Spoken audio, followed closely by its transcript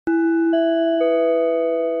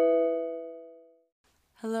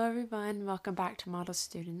Hello everyone, welcome back to Model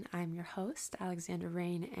Student. I'm your host, Alexandra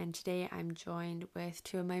Rain, and today I'm joined with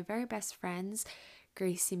two of my very best friends,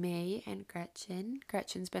 Gracie May and Gretchen.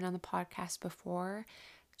 Gretchen's been on the podcast before.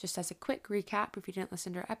 Just as a quick recap, if you didn't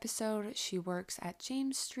listen to her episode, she works at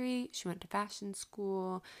James Street. She went to fashion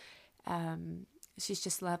school. She's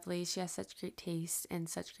just lovely. She has such great taste and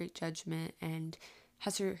such great judgment and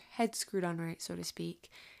has her head screwed on right, so to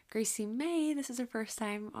speak. Gracie May, this is her first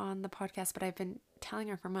time on the podcast, but I've been telling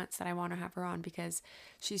her for months that I want to have her on because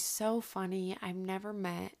she's so funny. I've never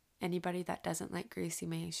met anybody that doesn't like Gracie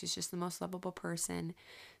May. She's just the most lovable person.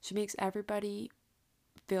 She makes everybody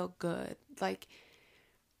feel good. Like,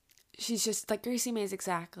 she's just, like, Gracie May is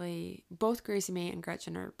exactly, both Gracie May and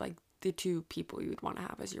Gretchen are, like, the two people you would want to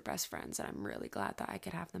have as your best friends, and I'm really glad that I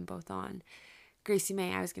could have them both on. Gracie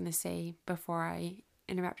May, I was going to say before I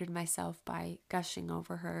interrupted myself by gushing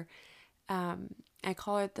over her, I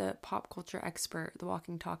call her the pop culture expert, the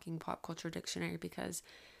walking, talking pop culture dictionary, because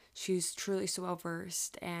she's truly so well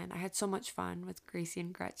versed, and I had so much fun with Gracie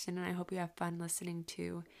and Gretchen, and I hope you have fun listening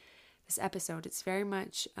to this episode. It's very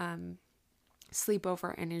much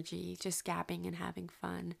sleepover energy, just gabbing and having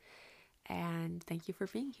fun, and thank you for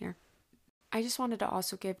being here. I just wanted to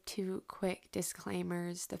also give two quick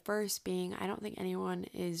disclaimers. The first being, I don't think anyone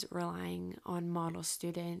is relying on Model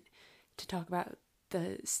Student to talk about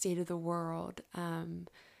the state of the world.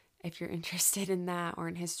 If you're interested in that, or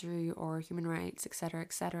in history or human rights,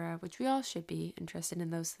 etc., which we all should be interested in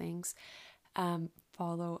those things,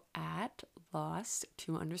 follow at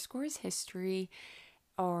lost2_history,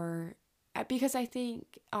 or because I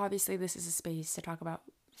think obviously this is a space to talk about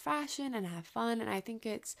fashion and have fun, and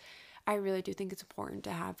I really do think it's important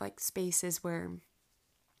to have like spaces where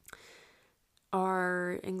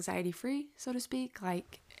are anxiety free, so to speak.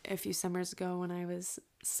 Like a few summers ago when I was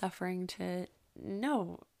suffering to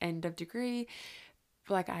no end of degree,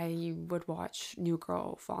 like I would watch New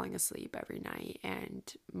Girl falling asleep every night, and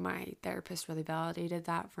my therapist really validated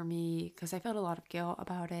that for me because I felt a lot of guilt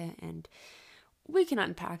about it, and we can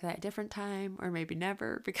unpack that at a different time or maybe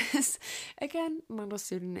never because again, Model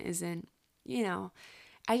Student isn't,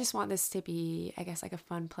 I just want this to be, I guess, like a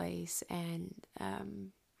fun place and a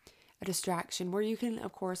distraction where you can,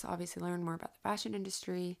 of course, obviously learn more about the fashion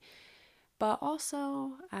industry, but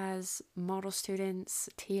also as model students,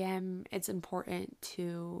 TM, it's important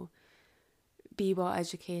to be well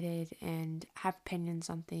educated and have opinions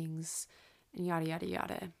on things and yada, yada,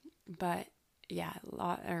 yada. But yeah,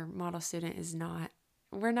 model student is not,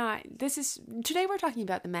 today we're talking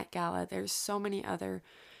about the Met Gala. There's so many other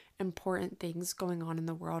important things going on in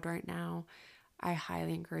the world right now. I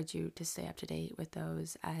highly encourage you to stay up to date with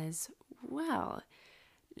those as well.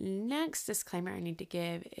 Next disclaimer I need to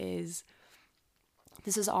give is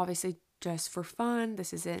this is obviously just for fun.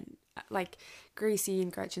 This isn't like Gracie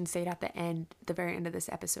and Gretchen stayed at the very end of this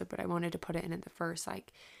episode, but I wanted to put it in at the first.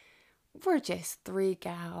 Like, we're just three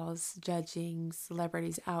gals judging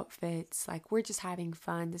celebrities' outfits. Like, we're just having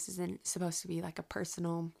fun. This isn't supposed to be like a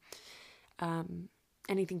personal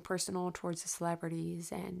anything personal towards the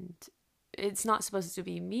celebrities, and it's not supposed to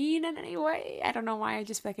be mean in any way. I don't know why. I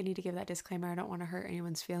just feel like I need to give that disclaimer. I don't want to hurt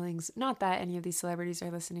anyone's feelings. Not that any of these celebrities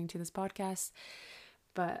are listening to this podcast,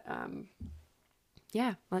 but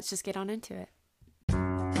yeah, let's just get on into it.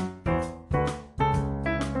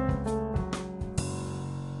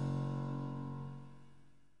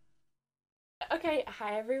 Okay,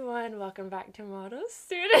 hi everyone. Welcome back to Model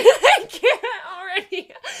Student. I can't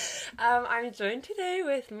already. I'm joined today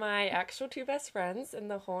with my actual two best friends in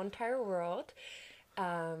the whole entire world.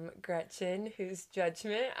 Gretchen, whose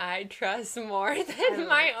judgment I trust more than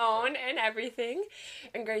my own and everything.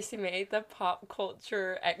 And Gracie May, the pop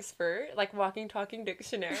culture expert, like walking, talking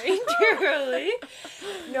dictionary, truly.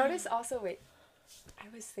 Notice also, wait, I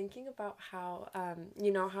was thinking about how,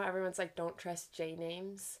 how everyone's like, don't trust J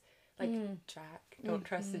names. Like, Jack, don't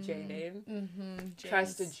trust the J name.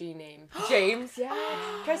 Trust a G name. James, yeah.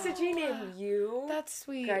 Trust a G name. You. That's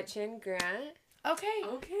sweet. Gretchen, Grant. Okay.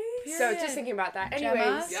 Period. So just thinking about that.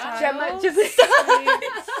 Anyways, Gemma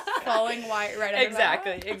falling white right under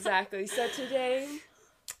Exactly. So today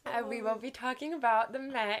we will be talking about the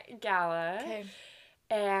Met Gala. Okay.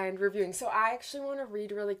 And reviewing. So I actually want to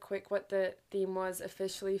read really quick what the theme was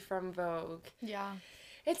officially from Vogue. Yeah.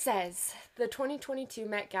 It says, the 2022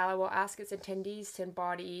 Met Gala will ask its attendees to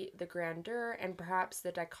embody the grandeur and perhaps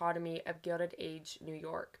the dichotomy of Gilded Age New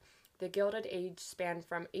York. The Gilded Age spanned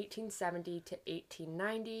from 1870 to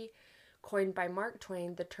 1890. Coined by Mark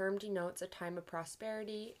Twain, the term denotes a time of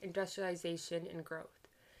prosperity, industrialization, and growth.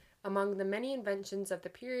 Among the many inventions of the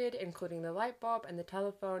period, including the light bulb and the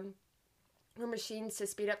telephone, were machines to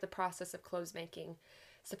speed up the process of clothes making.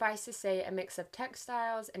 Suffice to say, a mix of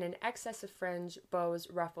textiles and an excess of fringe, bows,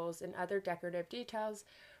 ruffles, and other decorative details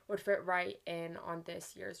would fit right in on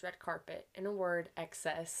this year's red carpet. In a word,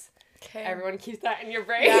 excess. Okay. Everyone keep that in your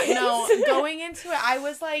brain. Yeah, no, going into it, I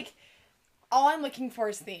was like, all I'm looking for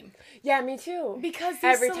is theme. Yeah, me too. Because these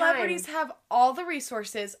Every celebrities time. have all the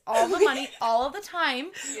resources, all the money, all of the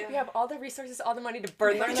time. Yeah. We have all the resources, all the money to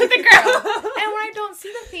burn them Burn to them the to the ground. And when I don't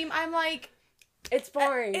see the theme, I'm like, It's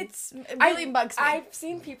boring. it really bugs me. I've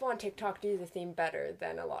seen people on TikTok do the theme better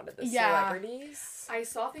than a lot of the Yeah. celebrities. I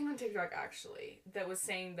saw a thing on TikTok actually that was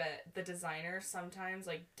saying that the designers sometimes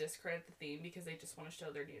like discredit the theme because they just want to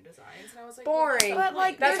show their new designs, and I was like, Boring. But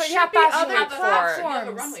like, That's there what you should have be fashion other week for. platforms. You have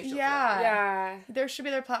a runway show for Yeah. Yeah. There should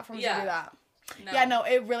be other platforms Yeah. to do that. No. Yeah, no,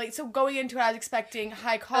 it really. So going into it, I was expecting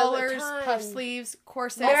high collars, time. puff sleeves,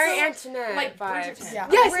 corsets. Mary Antoinette like vibes. Bridgerton. Yeah.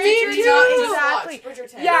 Yes, me Bridgerton, too. exactly.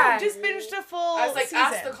 Bridgerton. Yeah. Just binged a full I was like, season.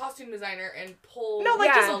 ask the costume designer and pull. No,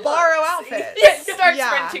 like Yeah. just borrow outfits. Yeah, starts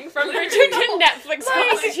Yeah. renting from Bridgerton Netflix.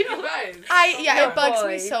 Like, you guys. It bugs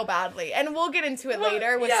fully. me so badly, and we'll get into it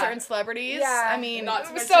later with Yeah. certain celebrities. Yeah. I mean, Not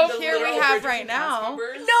to mention so the here we literal have Bridgerton right cast now.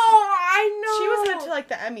 members. No, I know. She was into like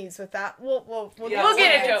the Emmys with that. We'll Yeah, We'll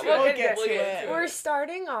get into into it. We'll get to into it. it. We're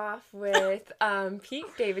starting off with Pete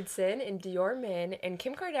Davidson in Dior Men and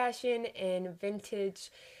Kim Kardashian in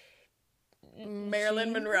vintage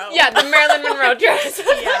Marilyn Monroe. Yeah, the Marilyn Monroe dress.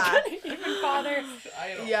 Yeah. I couldn't even bother. I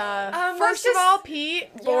don't know. Yeah. Let's First of just- all,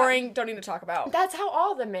 Pete, boring. Don't need to talk about. That's how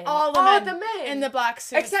all the men. All the men in the black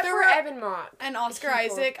suits, except There for were- Evan Mock. and Oscar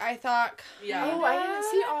people. Isaac. I thought, Yeah. Oh, I didn't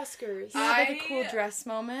see Oscars. he had like a I- cool dress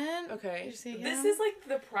moment. Okay. Did you see him? This is like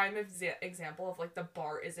the prime example of like the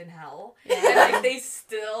bar is in hell, Yeah. and like they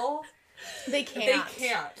still They can't. they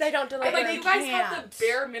can't. They don't deliver. And, like They you guys have can't. the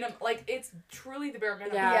bare minimum. Like it's truly the bare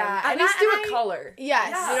minimum. Yeah. Yeah, At and least I- do and a I- color. Yes.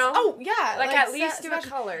 Yeah. You know? Oh yeah. Like at least do a especially-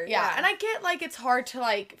 color. Yeah. And I get like it's hard to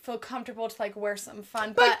like feel comfortable to like wear something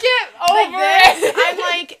fun, But but get like over this, it.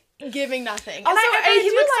 I'm like giving nothing. And Also, I he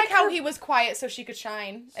do looks like like how her- he was quiet so she could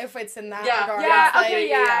shine. If it's in that Yeah. regard. Yeah, It's like, okay,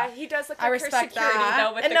 yeah. He does look like I her respect security, that.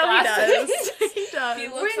 though, with and the no, glasses. he does. he does. He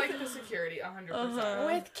looks like the security, 100%. Uh-huh.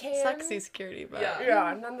 With Kim. Sexy security, but Yeah.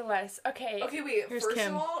 Yeah, nonetheless. Okay. Okay, wait. Here's first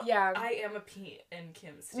Kim. of all, Yeah. I am a Pete and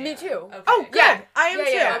Kim stan. Me too. Okay. Oh, good. Yeah. I am Yeah,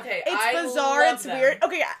 too. yeah. Okay, It's I bizarre. love It's them. weird.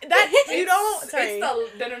 Okay, that you don't. Sorry. It's no.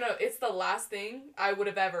 It's the last thing I would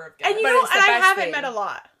have ever guessed. And you But know, it's the and I best haven't thing. met a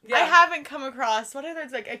lot. Yeah. I haven't come across what are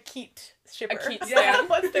those like a Keat shipper? Keat Yeah. stan.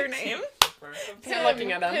 What's their name? I'm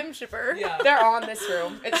looking at them. Pim shipper. Yeah. They're all in this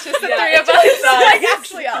room. It's just the Yeah, three of it's us. just us. Like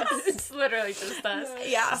actually us. It's literally just us.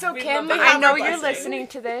 Yeah. So We Kim, love I our know blessing. you're listening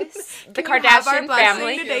to this. The Can you have our Kardashian blessing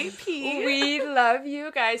family. today, Pete? We love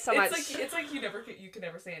you guys so much. It's like you can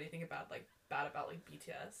never say anything bad about like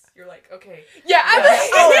BTS. You're like, okay. Yeah, I'm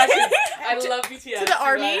I love BTS. To the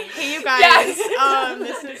army, hey you guys. Yes.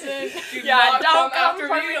 This isn't. Do Yeah, not don't come come after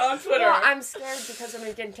for me me. on Twitter. Well, I'm scared because when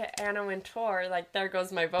we get into Anna Wintour, like there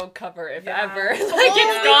goes my Vogue cover if Yeah. ever. Like Oh,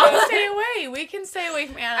 it's we gone. can stay away. We can stay away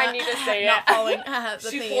from Anna. I need to say Not it. following the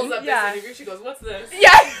she theme. pulls up Yeah. this interview. She goes, "What's this?"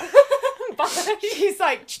 Yeah. Bye. She's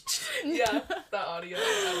like. Yeah, that audio.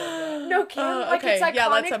 I love No, Kim, like okay, it's yeah,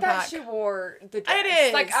 let's iconic that unpack. she wore the dress. It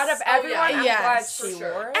is. Like out of Oh, everyone, yeah. I'm Yes, glad for she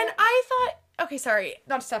sure. wore it. And I thought, okay, sorry,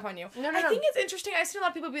 not to step on you. No, no, I no. think it's interesting. I've seen a lot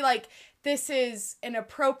of people be like, "This is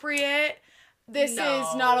inappropriate. This No.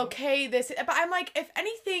 is not okay. This," but I'm like, if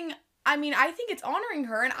anything, I mean, I think it's honoring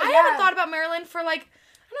her, and I Yeah. haven't thought about Marilyn for like,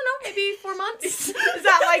 I don't know, maybe 4 months. Is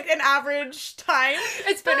that like an average time?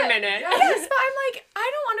 It's been a But- minute. Yes, but I'm like, I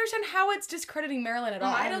don't understand how it's discrediting Marilyn at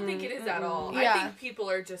all. I don't think it is at all. Yeah. I think people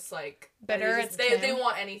are just like Bitter, They, it's just, they Kim.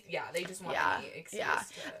 want any. Yeah, they just want Yeah, any excuse. yeah.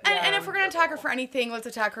 To, And if we're gonna attack her for anything, let's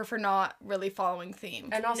attack her for not really following theme.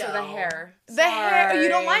 And also the No. hair. The hair you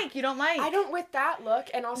don't Sorry. like. You don't like. I don't with that look,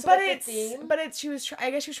 and also But with it's the theme. she was.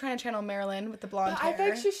 I guess she was trying to channel Marilyn with the blonde But hair. I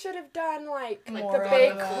think she should have done like More the of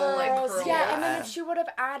big a- curls. like, curl. Yeah, and then Yeah. if she would have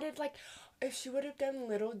added like, if she would have done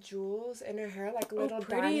little jewels in her hair, like little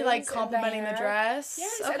pretty, diamonds like in complementing the hair. dress.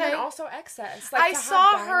 Yes, okay. and then also excess. Like, I to have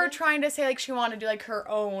saw her diamonds. trying to say like she wanted to do like her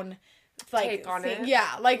own like Take on thing. it.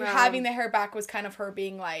 Yeah, like Yeah. having the hair back was kind of her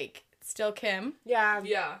being like still Kim. Yeah,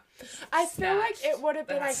 Yeah. I feel like Snatched. it would have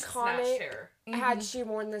been That snatched iconic hair. had she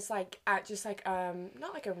worn this like at just like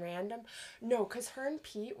not like a random, no, because her and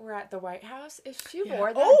Pete were at the White House. If she Yeah.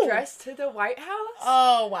 wore that Oh. dress to the White House,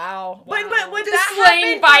 Oh wow! But would Just that slaying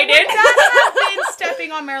happen? But Biden. would that have been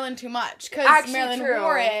stepping on Marilyn too much? Because Actually, Marilyn true.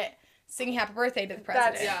 wore it singing "Happy Birthday" to the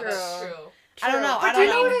president. That's Yeah, True. that's true. I don't know. But I do you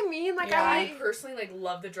don't know know. what I mean? Like, Yeah, I I personally like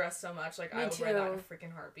love the dress so much. Like Me I would wear that in a too.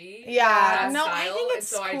 freaking heartbeat. Yeah, That no, I style, think and it's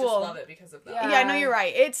so I just cool. love it because of that. Yeah. Yeah, no, you're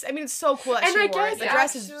right. It's so cool that And she I wore it. guess The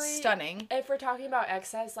dress actually- is stunning. if we're talking about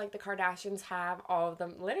excess, like the Kardashians have all of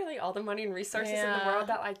them, literally all the money and resources in the Yeah. world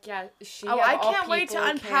that, like, yeah, she. Oh, of I all can't wait to people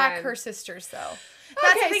unpack can- her sisters though.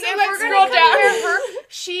 That's Okay, the thing. so If let's we're scroll gonna compare down. her,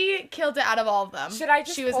 she killed it out of all of them. Should I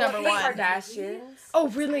just She was pull number up the one. Kardashians? Oh,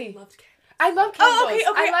 I really? loved Kendall. I love Kendall. Oh, okay,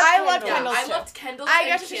 okay, I love Yeah, Kendall's I too. loved Kendall. I and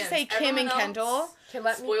guess I should Kim's. say Kim Everyone and else, Kendall. Okay,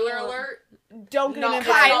 let me Spoiler pull up- alert. Don't get an Not-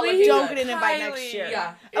 invite. not looking Don't good. get an invite next Kylie. year.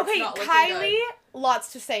 Yeah. it's Okay, not looking Kylie. good.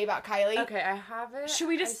 Lots to say about Kylie. Okay, I have it. Should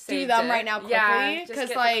we I just do saved them it. right now Yeah, quickly? just 'Cause,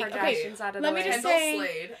 get like, the okay, Kardashians out of let the me way. just Kendall say,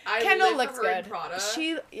 Slade. I Kendall live looks for her in good. Prada.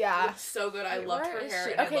 She, yeah. Looks so good. I Wait, loved where her is hair.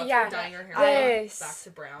 she? And Okay, I loved yeah. her dyeing her hair This. back to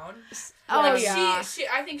brown. Oh, Like, yeah.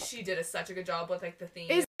 I think she did such a good job with like the theme.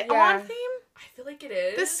 Is it Yeah. on theme? I feel like it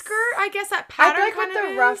is. The skirt, I guess that I pattern feel like kind with of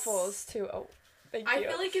the is. ruffles too. Oh, thank you. I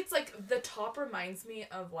feel like it's like the top reminds me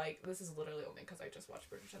of like this is literally only because I just watched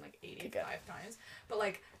Bridgerton like 85 times, but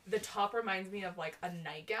like the top reminds me of like a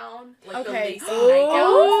nightgown, like the Okay. lacy Oh,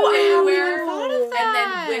 nightgowns I they haven't wear, even thought of and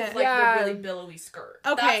then with that. like Yeah. the really billowy skirt.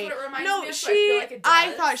 Okay. That's what it reminds No, me of. she. So I feel like it does.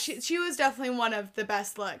 I thought she was definitely one of the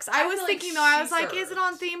best looks. I I was feel like thinking though, I she was like, is it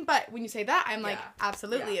on served. theme? But when you say that, I'm like, Yeah.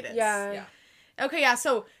 absolutely Yeah. it is. Yeah. Yeah. Okay, yeah.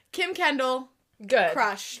 So Kim Kendall Good.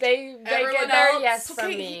 crushed. They Everyone get their else? yes from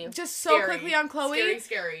Okay, me. just so Scary. quickly on Chloe.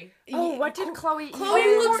 Scary. Oh, what did Chloe? Chloe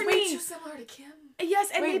even- looks Looks way way too similar to Kim. Yes,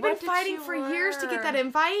 and Wait, they've been what did fighting she for years to get that wear?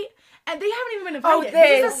 invite, and they haven't even been Oh, invited. This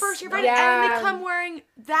is their this. first year invited, and then Yeah. they come wearing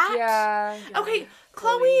that. Yeah. Okay,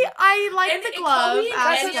 Chloe. Chloe, I like And the and glove Chloe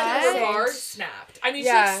aspect. and Brevard snapped. I mean,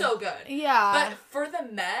 Yeah. she's so good. Yeah. But for the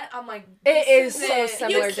Met, I'm like, It this is so isn't-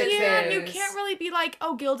 similar you to can't Kim's. really be like,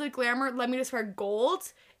 oh, gilded glamour, let me just wear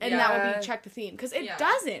gold and that would Yeah. be check the theme, because it Yeah.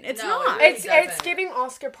 doesn't. It's No, it not. really It's doesn't. giving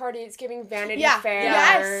Oscar party. It's giving Vanity Yeah. Fair.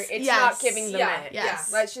 Yes. It's Yes. not giving the Yeah. Met.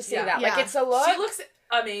 Yes. Let's just say Yeah. that. Like Yeah. it's a look. She looks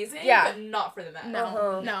amazing, Yeah. but not for the Met. No,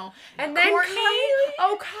 Uh-huh. no. And then Courtney, Kylie.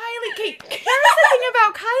 oh Kylie, okay. Here's the thing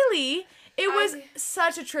about Kylie. It was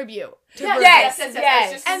such a tribute. To Yes. her. Yes. I was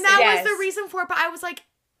Yes. just And gonna that say, was the reason for it. But I was like,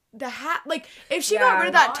 the hat, like if she Yeah. got rid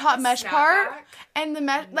of that not top the mesh part snapback. and the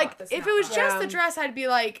mesh, Not like the if it was snapback. just Yeah. the dress, I'd be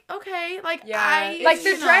like, okay, like Yeah. I Like the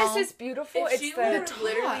you dress know. is beautiful. If It's she the would have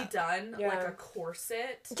literally top. done Yeah. like a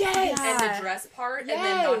corset yes. and Yeah. the dress part, and then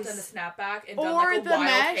not done the Yes. snapback and done or like a the wild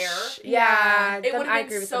mesh. hair, Yeah. It then would've I been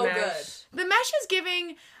agree with so the mesh. good. The mesh is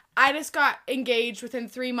giving. I just got engaged within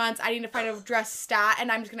 3 months. I need to find a dress stat,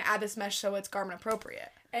 and I'm just gonna add this mesh so it's garment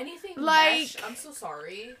appropriate. anything Like, mesh. I'm so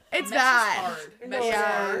sorry. it's mesh bad. Is hard. No, Mesh is it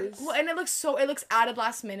hard. is. Well, and it looks added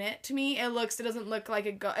last minute to me. It doesn't look like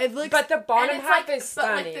it it looks. But the bottom And it's half like, is but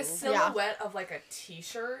stunning. like the silhouette of like a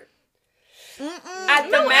t-shirt. At the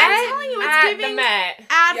no, Met. I'm telling you, it's at giving the Met.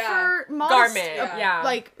 ad Yeah. for modest, Garment. Yeah.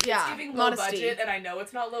 like yeah, It's giving low modesty. budget, and I know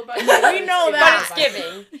it's not low budget. We but know it's that. But it's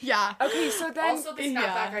giving. Yeah. Okay, so then Also, the Yeah.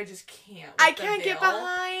 snapback, I just can't. With I the can't get veil.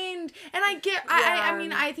 behind, and I get. I Yeah.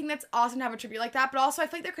 mean, I think that's awesome to have a tribute like that, but also I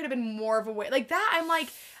feel like there could have been more of a way like that. I'm like,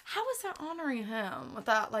 how is that honoring him with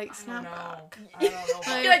that like I don't know. snapback? I don't know.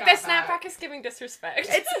 I I feel like the snapback is giving disrespect.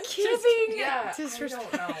 It's giving Yeah,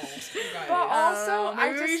 disrespect. I don't know. You guys. But also, I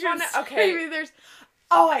maybe we just should wanna- s- okay. Maybe there's.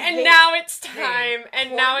 Oh, I and hate- now it's time.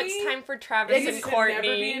 And now it's Courtney time for Travis They and should never be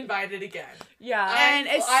Courtney. invited again. Yeah. And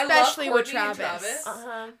I love especially with Courtney and Travis.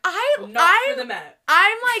 Uh-huh. Not for the Met.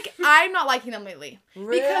 I'm not liking them lately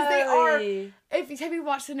because they are. Really? Have you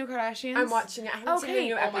watched the new Kardashians? I'm watching it. I haven't seen the Okay.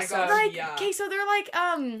 new Oh my episode. gosh. Like, Yeah. okay, so they're like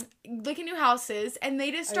looking new houses, and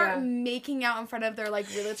they just start yeah. making out in front of their like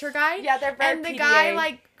realtor guy. Yeah, they're very And the PDA. guy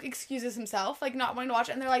like excuses himself, like not wanting to watch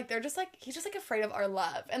it, and they're just like he's just like afraid of our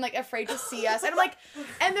love and like afraid to see us, and I'm like,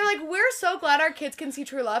 and they're like, we're so glad our kids can see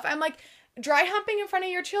true love. I'm like, dry humping in front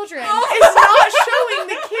of your children is not showing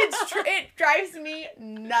the kids. It drives me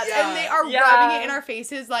nuts, Yeah. and they are Yeah. rubbing it in our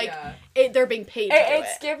faces like Yeah. they're being paid to do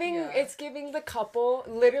It's it. giving Yeah. it's giving the couple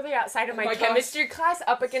literally outside of my, my gosh. chemistry class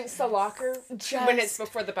up against the locker 2 minutes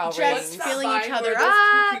before the bell just rings. What's that filling vibe each other where those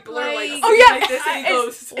up, people are, like, like- Oh, yeah. like this, and he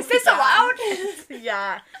goes, Is this allowed?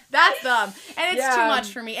 Yeah, that's them, and it's too Yeah. much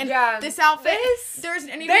for me. And Yeah. this outfit, This- there's an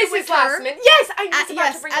interview This with is her. last minute. Yes, I was about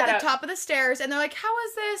Yes, to bring at that the up. top of the stairs, and they're like, "How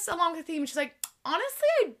is this along with the theme?" She's like, "Honestly,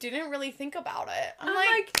 I didn't really think about it." I'm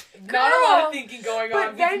like, Not a lot girl. of thinking going But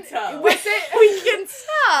on. then we can tell. was it? we can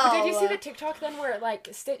tell. Did you see the TikTok then where it like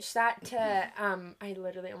stitched that to I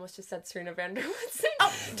literally almost just said Serena Van Der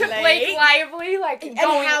Woodsen to Blake Blake? Lively like And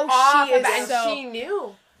going how off she is about, and so- she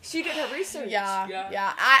knew. She did her research. Yeah.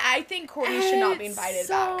 I think Courtney should not be invited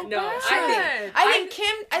back. No, bad. I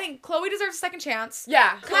think Chloe deserves a second chance.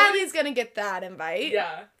 Yeah. Kylee's gonna get that invite.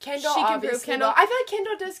 Yeah. Kendall, She can obviously prove Kendall. will. I feel like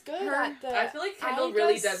Kendall does good Her- at the. I feel like Kendall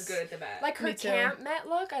really does good at the Met. Like her Me too. camp Met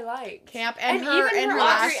look, I like. Camp and And her even and her her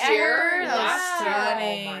Audrey last year. Hepburn, That was yeah.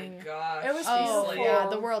 stunning. Oh my gosh. It was Oh beautiful. yeah,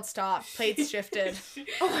 the world stopped. Plates shifted.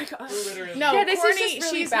 Oh my god. Literally. No, Yeah, this is Courtney, just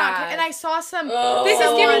really she's bad. not. And I saw some. Oh, This is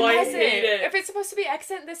Oh, giving I peasant. hate it. If it's supposed to be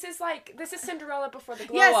accent, this is Cinderella before the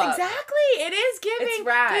glow Yes, up. exactly. It is giving. It's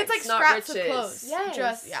rags, it's like not scraps of riches. clothes. Yes.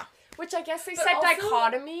 Just yeah. Which I guess they But said also-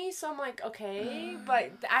 dichotomy, so I'm like, okay,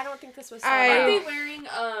 but I don't think this was. Aren't I- they wearing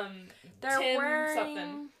They're Tim wearing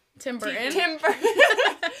something? Tim Burton. Tim Burton.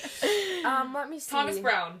 Let me see. Thomas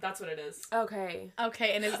Brown. That's what it is. Okay.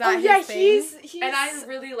 Okay, and is that Oh his yeah, thing? he's. And I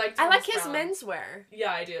really like. I Thomas like his Brown. menswear.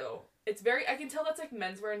 Yeah, I do. It's very. I can tell that's like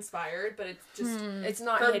menswear inspired, but it's just It's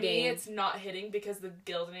not for hitting. me. It's not hitting because the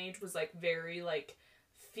Gilded Age was like very like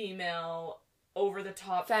female, over the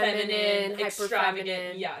top, Feminine, extravagant.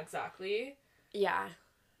 hyper-feminine. Yeah, exactly. Yeah,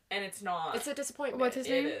 And it's not. it's a disappointment. What's his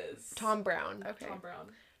name? It is Tom Brown. Okay. Tom Brown.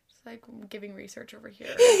 It's like giving research over here.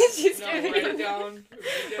 She's No, giving write it down.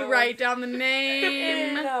 Write down the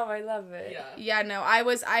name. No, I love it. Yeah. Yeah, no, I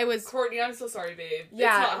was. Courtney, I'm so sorry, babe. It's not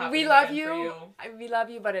Yeah, happening we love again you. for you. We love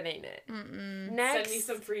you, but it ain't it. Mm-mm. Next, Send me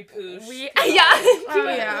some free poosh. we No, yeah.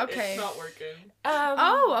 Oh, yeah, okay. It's not working.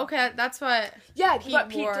 Oh, okay, that's what. yeah, Pete what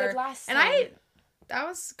Pete wore. did last And time. that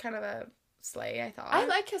was kind of a slay, I thought. I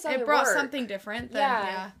like his other It brought work. something different. Than, Yeah.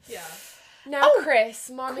 yeah. Yeah. Now Oh, Chris,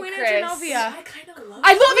 mommy Queen of Chris. Genovia. I kind of love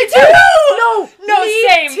I love it too. No, Me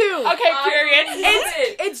same. too. Okay, I period. love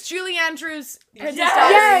it. It's Julie Andrews, Princess Yes.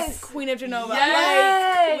 Diaries, Yes. Queen of Genova.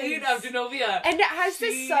 Yes. Queen of Genovia. And it has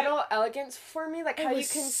this She- subtle elegance for me, like It how you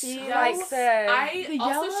was can see so- like the. The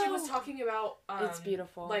Also, she yellow. was talking about. It's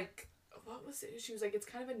beautiful. Like, what was it? She was like, it's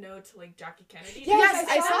kind of a node to like Jackie Kennedy. Yes, Yes,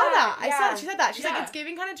 I I saw saw that. that. Yeah. She said that. She's like, Yeah. it's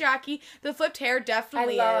giving kind of Jackie. The flipped hair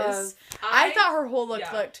definitely I love- is. I thought her whole look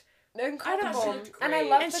yeah. looked. Incredible. she looked And I great.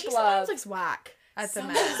 love And the she gloves. sometimes looks whack at the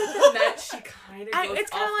Sometimes Met. at the Met, she kind of I- goes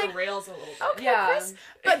it's kinda off like- the rails a little bit. Okay, Yeah. Chris.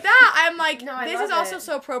 But that, I'm like, No, I this love is also it.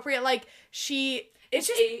 so appropriate. Like, it's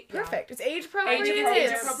just perfect. It's age appropriate. Age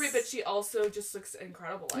Yes. appropriate, but she also just looks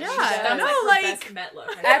incredible. Like, Yeah. she does, No, her like- best Met look.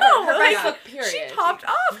 I Ever. think. Her No, best like, look, period. She topped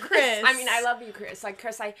off Chris. I mean, I love you, Chris. Like,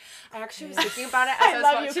 Chris, I actually was thinking about it as I I was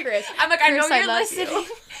love you, watching. Chris. I'm like, I know Chris, I you're love listening. you.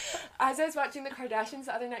 As I was watching the Kardashians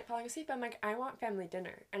the other night falling asleep, I'm like, I want family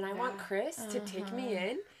dinner. And I want Chris to take me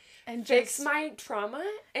in, and fix just my trauma,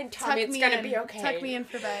 and tell tuck me it's me going to in. be okay. Tuck me in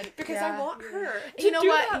for bed. Because Yeah. I want her. to You know do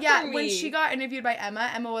what? that Yeah, for when me. she got interviewed by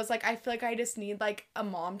Emma was like, I feel like I just need like a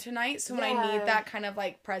mom tonight. So when I Yeah. need that kind of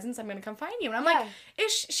like presence, I'm gonna come find you. And I'm Yeah. like,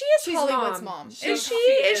 she is She's Hollywood's mom. mom. She Is she?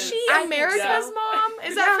 is. Is she I think America's so. mom?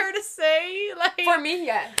 Is that Yeah. fair to say? Like For me,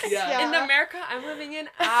 yes. Yeah. In the America I'm living in,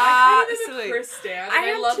 I kind of am a absolutely. Chris stan, and I I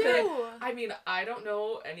am love too. that. I mean, I don't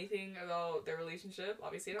know anything about their relationship.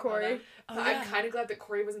 Obviously, I don't know Corey. them. But Oh, I'm yeah. kind of glad that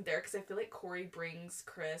Corey wasn't there because I feel like Corey brings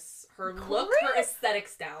Chris her look, Corey- her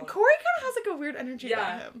aesthetics down. Corey kind of has like a weird energy Yeah.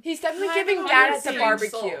 about him. He's definitely Kind giving of dad a at the strange barbecue.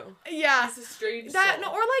 soul. Yeah. He's a strange That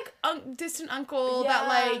soul. no, or like distant uncle Yeah. that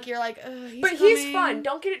like you're like, he's But he's coming. fun.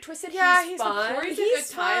 Don't get it twisted. Yeah, he's he's fun. Corey's a He's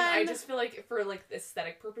good time. I fun. just feel like for like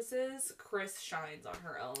aesthetic purposes, Chris shines on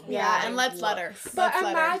her own. Yeah, Yeah. and let's let her. But Let's let her.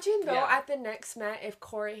 imagine though Yeah. at the next Met if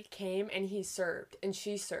Corey came and he served and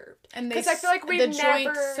she served. And 'Cause I feel like the we've joint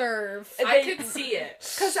never- serve. I They- could see it.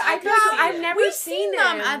 Because I I could feel like see I've it. never We've seen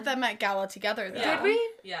them them at the Met Gala together though. Yeah. Did we?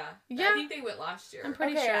 Yeah. Yeah. I think they went last year. I'm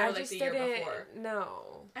pretty okay, sure, I like just the year didn't. before.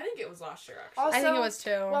 No. I think it was last year actually. Also, I think it was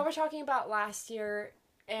too. While we're talking about last year,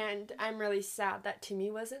 and I'm really sad that Timmy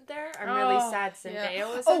wasn't there. I'm really Oh, sad yeah. Zendaya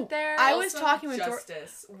wasn't Oh, there. I was Also, talking with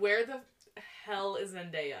Justice. Where the hell is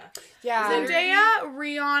Zendaya? yeah. Zendaya,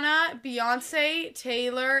 Rihanna, Beyonce,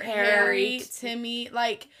 Taylor, Harry. Harry, Timmy,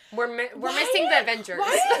 like We're Why missing the did- Avengers.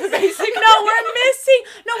 why Basically.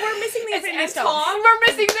 we're missing the Infinity It's Stone. Tom. We're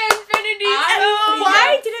missing the Infinity Stone.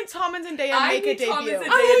 Why didn't Tom and Zendaya I make a need debut? Tom and Zendaya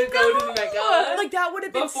I to go to the Met Gala. know! Like that would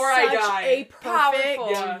have been Before I such die. a perfect,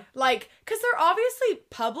 Powerful. Yeah. like, because they're obviously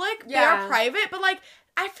public, Yeah. they're private, but like,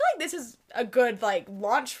 I feel like this is a good like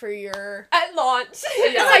launch for your. At launch. Yeah.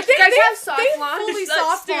 It's like, you guys have soft They launch. fully Let's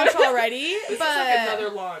soft do launch it. already, This but is like another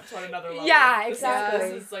launch on another level. Yeah, This is-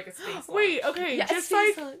 exactly. This is like a space launch. wait, okay, Yeah, just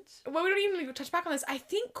space like launch. well, we don't even need to touch back on this. I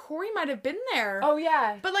think Corey might have been there. Oh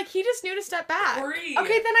yeah. But like he just knew to step back. Corey.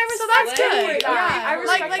 Okay, then I So respect that's Corey, good. yeah. Yeah, I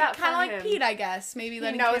respect like that kind of for like him. Pete, I guess. Maybe He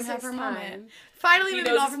letting knows Kim have his her time. moment. Finally He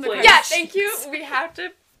moving knows on his from the place. crash. Yeah, thank you. We have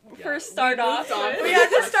to Yeah, first we start off. moved on from We the have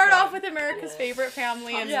to first start off one. with America's Cool. favorite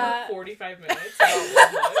family and Yeah. 45 minutes. About one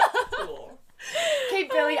month. Cool. Okay,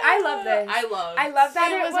 Billy, I love this. I love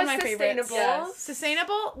that it was one of my favorites. sustainable. Yes.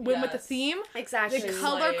 Sustainable, win with the Yes. theme. Exactly. The She's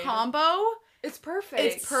color like- combo. It's perfect.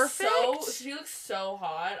 It's perfect. She looks so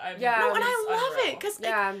hot. Yeah. No, and it's I love unreal. it because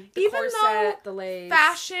Yeah, the even corset, though the lace.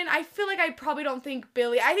 fashion, I feel like I probably don't think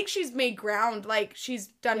Billy. I think she's made ground, like she's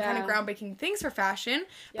done kind of Yeah. groundbreaking things for fashion.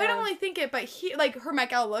 But I don't Yeah. really think it. But like her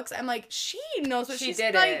Met Gala looks, I'm like she knows what She she's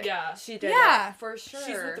did like. it. Yeah. She did Yeah. it. For sure.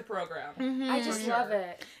 She's with the program. Mhm. I just For love sure.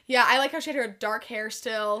 it. Yeah, I like how she had her dark hair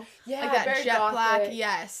still, Yeah, like that very jet black. gothic.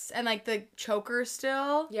 Yes, and like the choker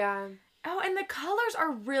still. Yeah, Oh, and the colors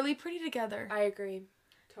are really pretty together. I agree.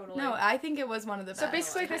 Totally. No, I think it was one of the best. So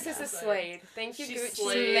basically, this kinda. is a Slade. Thank you, She Gucci.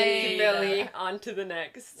 slayed. Thank you, Billy. On to the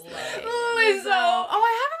next. Slay. Lizzo. Oh,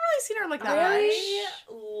 I haven't really seen her look that Really? much.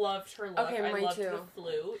 I loved her look. Okay, I mine loved too. the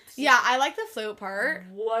flute. Yeah, I like the flute part.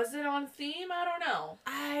 Was it on theme? I don't know.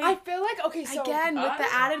 I feel like okay. So Again, with the I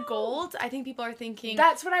added know. gold, I think people are thinking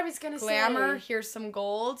that's what I was gonna glamour. say. Here's some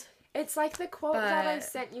gold. It's like the quote that I But-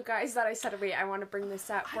 sent you guys that I said. Wait, I want to bring this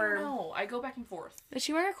up. I Where don't know. I go back and forth. Is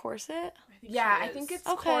she wearing a corset? I think yeah, she I is. think it's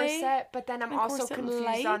Okay. corset, but then I'm And also corset with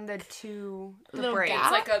confused on light. the Little braids. gap.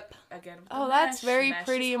 It's like a again. with Oh, the that's mesh. very Mesh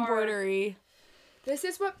pretty is hard. embroidery. This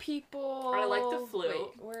is what people. I like the flute.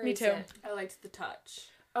 Wait, where Me is too. it? I liked the touch.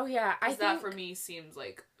 Oh yeah, I Because think that for me seems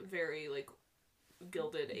like very like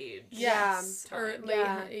Gilded Age. Yeah. Or time. late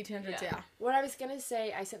Yeah. 1800s, Yeah. yeah. what I was gonna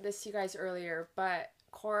say. I sent this to you guys earlier, but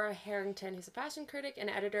Cora Harrington, who's a fashion critic and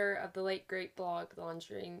editor of the late great blog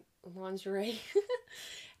Lingerie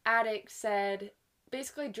Addict, said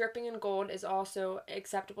basically dripping in gold is also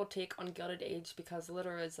acceptable take on Gilded Age because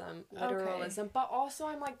literalism, but also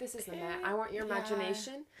I'm like, this isn't it. I want your Yeah.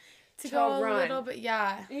 imagination To to go a run. little bit,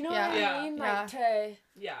 yeah. You know yeah. what I Yeah. mean? Yeah. Like to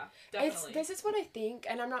Yeah, it's definitely. this is what I think,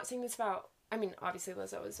 and I'm not saying this about. I mean, obviously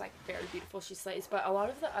Lizzo is like very beautiful, she slays, but a lot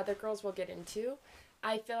of the other girls we'll get into,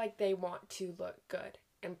 I feel like they want to look good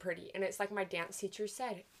and pretty, and it's like my dance teacher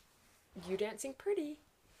said, you dancing pretty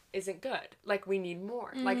isn't good. Like we need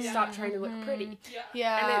more. Like stop trying to look pretty. Yeah.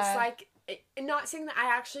 Yeah. And it's like, not saying that I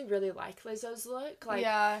actually really like Lizzo's look. Like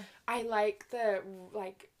yeah. I like the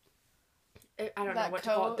like. I don't know That what to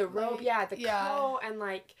call it. The coat, robe, like, yeah, the yeah. coat, and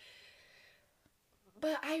like.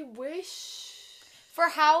 But I wish. For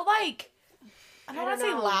how, like, I don't I want to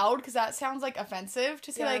say don't know. loud because that sounds like offensive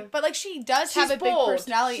to say, Yeah. like, but like she does She's have a bold. big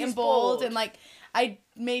personality She's and bold, bold. and like I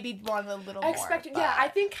maybe wanted a little more. Expected, but- yeah. I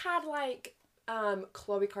think had like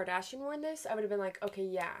Khloe Kardashian worn this, I would have been like, okay,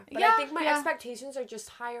 yeah. But I Yeah, think my yeah. expectations are just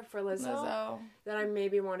higher for Lizzo, Lizzo. that I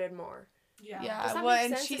maybe wanted more. Yeah. Does Yeah. that Well, make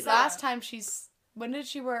and sense? she Is last time when did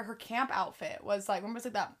she wear her camp outfit? Was like remember it was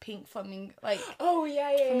like that pink flamingo Oh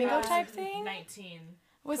yeah, yeah, Flamingo yeah. type thing? 19.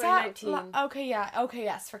 Was that 2019. okay? Yeah. Okay.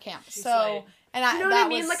 Yes, for camp. She so slayed. and I You know what that I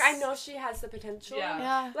mean? was- Like I know she has the potential. Yeah.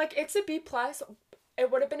 Yeah. Like it's a B+. It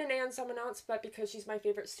would have been an A on someone else, but because she's my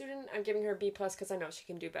favorite student, I'm giving her a B+ because I know she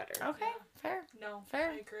can do better. Okay. Fair. No,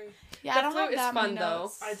 Fair. I agree. Yeah. The I don't flute have is that fun, many though.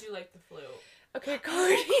 notes. I do like the flute. Okay,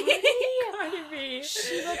 Cardi. Cardi B.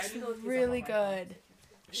 She I looks need to look these up really on my phone. good.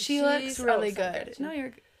 She She's- looks really sorry, good. Gretchen. No,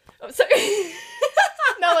 you're Oh, sorry.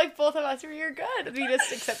 no, like both of us. You're good. We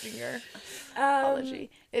just accepting your apology.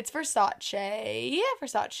 It's Versace. Yeah,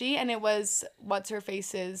 Versace, and it was what's her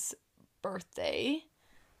face's birthday.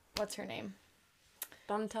 What's her name?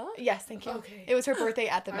 Donatella? Yes, thank you. Okay. It was her birthday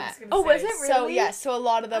at the I was Met. gonna Oh, was say, it really? So yes, so a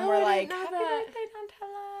lot of them Oh, were I like, didn't know "Happy that. birthday,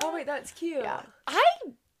 Donatella." Oh wait, that's cute. Yeah.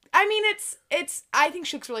 I mean, it's. I think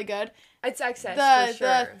she looks really good. It's excess The for sure.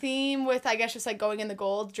 the theme with I guess just like going in the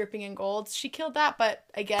gold, dripping in gold. She killed that, but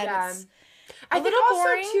again, Yeah. it's I a think little also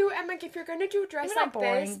boring. too, and like if you're gonna do a dress maybe like not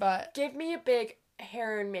boring, this, but give me a big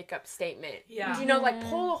hair and makeup statement. Yeah. You know, like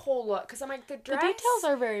pull a whole look, because I'm like the the dress. details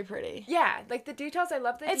are very pretty. Yeah, like the details. I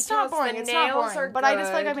love the It's details. not boring. The It's nails not boring. are But I just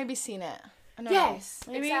feel like I've good. maybe seen it. I don't Yes,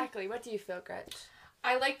 know. Maybe? exactly. What do you feel, Gretch?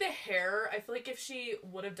 I like the hair. I feel like if she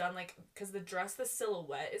would have done like, because the dress, the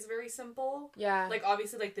silhouette is very simple. Yeah. Like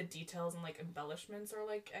obviously like the details and like embellishments are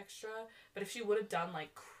like extra, but if she would have done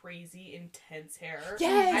like crazy intense hair,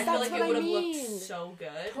 Yes, I feel that's like what it would I have mean. looked so good.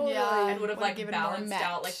 Totally. Yeah. And would have like given more balanced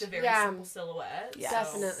out like match. the very Yeah. simple silhouette. Yes. So,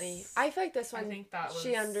 Definitely. I feel like this I one. think that was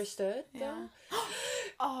she understood. Yeah. Though.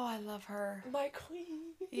 Oh, I love her. My queen.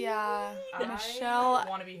 Yeah. I Michelle.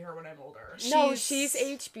 want to be her when I'm older. No, She's- she's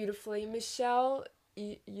aged beautifully. Michelle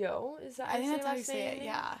Yo, is that I think her that's how you last say it. name?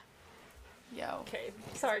 Yeah. Yo. Okay,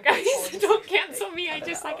 sorry guys, don't cancel me. I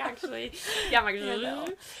just like actually, yeah, my no.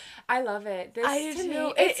 I love it. This I do to me,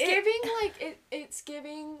 too. it's It- giving like it's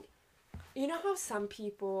giving. You know how some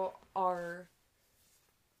people are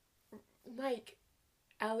like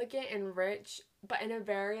elegant and rich, but in a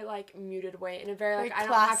very like muted way, in a very like Very I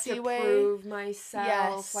don't have classy to way. prove myself.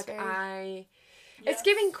 Yes, like very- I. It's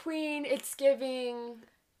giving queen. It's giving.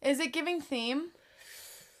 Is it giving theme?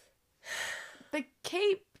 The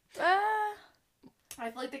cape. I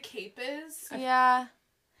feel like the cape is. Yeah.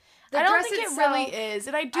 The I don't dress think itself, it really is.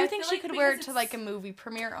 And I do I think feel she like could wear it because to it's- like a movie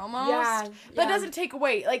premiere almost. Yeah, But it yeah. doesn't take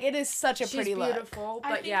away. Like, it is such a She's pretty look. beautiful, I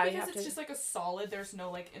but think yeah, you because have it's to. just like a solid. There's no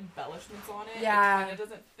like embellishments on it. Yeah. It kind of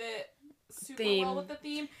doesn't fit super Theme. well with the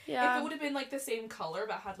theme. Yeah. If it would have been like the same color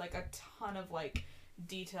but had like a ton of like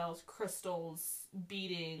details, crystals,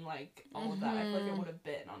 beading, like all of that, I feel like it would have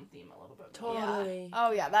been on theme a little bit more. Totally.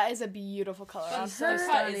 Oh, yeah. That is a beautiful color. But I'm the so her- cut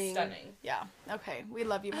excited. is stunning. Yeah. Okay. We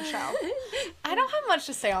love you, Michelle. I don't have much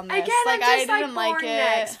to say on this. Again, like, I'm just I didn't like born it.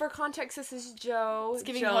 next. For context, this is Joe. It's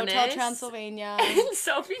giving Jonas, Hotel Transylvania and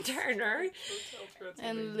Sophie Turner.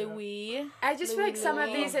 and Louis. I just feel like some of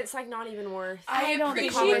Louis. these, it's like not even worth. I don't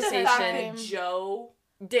think appreciate the fact conversation. that Joe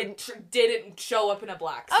Didn't show up in a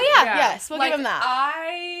black suit. Oh, yeah. Yeah. Yes. We'll give him that.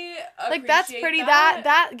 I Like, that's appreciate pretty.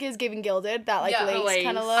 That is giving gilded. That, like, Yeah, lace lace.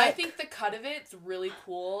 kind of look. I think the cut of it's really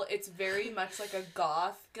cool. It's very much like a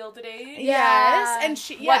goth Gilded Age. Yes. And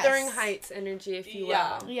she. Yes. Wuthering Heights energy, if you will.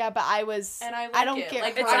 Yeah. Yeah, but I was. And I like I don't it. get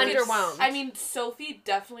like, It's I could- underwhelmed. I mean, Sophie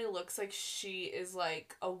definitely looks like she is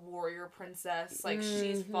like a warrior princess. Like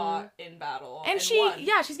she's fought in battle. And she, won.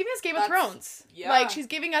 yeah, she's giving us Game of That's- Thrones. yeah. Like, she's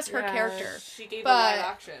giving us her Yeah. character. She gave But- a live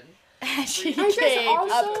action. She I just came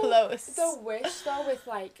also up close. the wish though with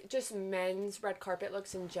like just men's red carpet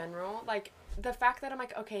looks in general, like the fact that I'm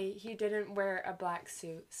like, okay, he didn't wear a black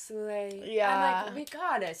suit, slay. Yeah. I'm like, we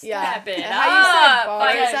gotta step yeah. it How you said up.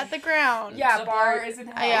 bars Like, at the ground. yeah, the bar bar isn't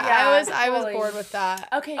hell. Yeah, Yeah, I was totally. bored with that.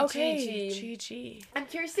 Okay, Okay, Gigi. Gigi. I'm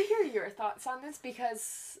curious to hear your thoughts on this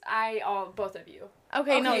because both of you.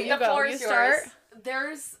 Okay, no, Okay, you the go. floor You is start.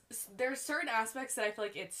 yours. There's certain aspects that I feel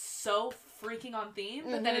like it's so freaking on theme,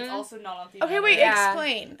 but then it's also not on theme. Okay, either. wait, Yeah.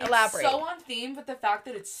 explain. It's Elaborate. so on theme, but the fact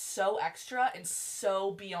that it's so extra and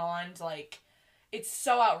so beyond, like, it's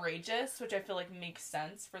so outrageous, which I feel like makes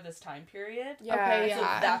sense for this time period. Yeah. Okay, So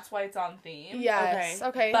yeah. that's why it's on theme. Yes,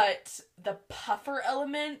 okay. But the puffer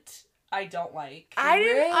element, I don't like. I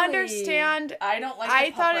didn't Really? understand. I don't like. I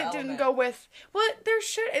the thought puffer it didn't element. go with. Well, there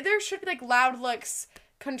should be like loud looks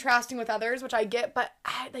contrasting with others, which I get. But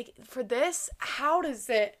like for this, how does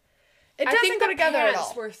it? It I doesn't think go the together at pants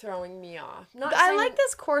all. were throwing me off. Not I saying- like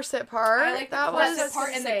this corset part. I like the that corset was part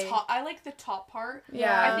and the say. top. I like the top part.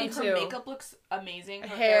 Yeah. I think her Me too. makeup looks amazing.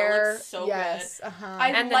 Her hair. looks so yes. good. Uh-huh.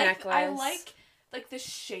 And the I necklace. like the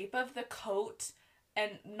shape of the coat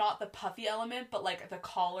and not the puffy element, but like the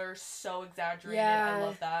collar so exaggerated. Yeah. I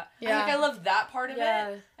love that. Yeah. I love that part of Yeah.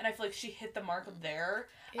 it, and I feel like she hit the mark there.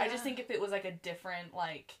 I just Yeah. think if it was like a different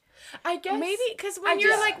like I guess Maybe because when I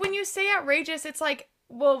you're just- like when you say outrageous, it's like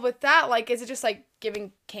well with that like is it just like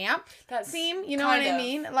giving camp that's theme? You know what Kind I of.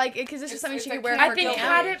 mean? Like because it's just It's- something it's she like could wear camp. for I think camp.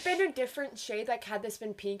 had it been a different shade, like had this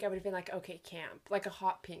been pink, I would have been like, okay, camp, like a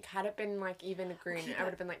hot pink. Had it been like even a green, Okay, I would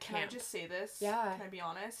have been like Can camp. I just say this? Yeah. Can I be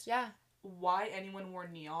honest? Yeah. Why anyone wore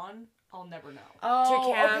neon, I'll never know. Oh,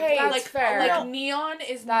 To camp, okay. that's like fair. Like No. neon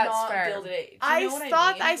is That's not fair. Gilded Age. You I know what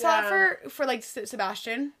thought mean? I saw Yeah. it for like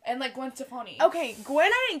Sebastian. And like Gwen Stefani. Okay, Gwen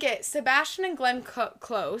I didn't get. Sebastian and Glenn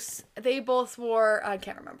Close. They both wore I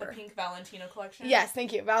can't The remember. pink Valentino collection. Yes,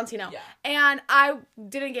 thank you, Valentino. Yeah. And I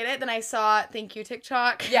didn't get it. Then I saw thank you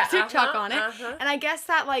TikTok. Yeah, TikTok uh-huh, on it. uh-huh. And I guess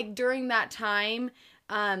that like during that time,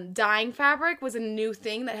 dyeing fabric was a new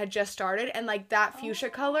thing that had just started, and like that fuchsia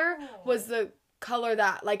color was the color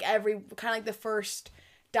that like every kind of like the first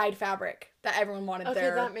dyed fabric that everyone wanted Okay,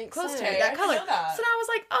 their that makes clothes to sense. be, that I color. didn't know that. So then I was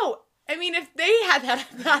like, oh, I mean, if they had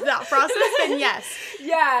that process, then yes.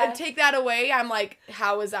 Yeah. And take that away, I'm like,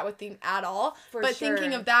 how is that with theme at all? For but sure.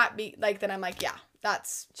 thinking of that, then I'm like, yeah,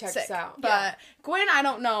 that's Checks sick. out. But Yeah. Gwen, I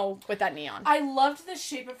don't know with that neon. I loved the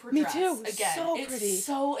shape of her Me dress. too. Again, So it's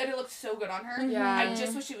pretty. and it looked so good on her. Yeah. I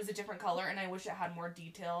just wish it was a different color, and I wish it had more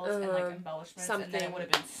details and like embellishments, and then something. it would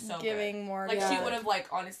have been so Giving good. more. Like yeah. she would have like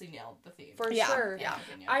honestly nailed the theme. For Yeah. sure. Yeah.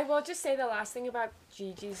 I will just say the last thing about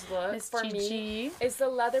Gigi's look Miss for me Gigi. is the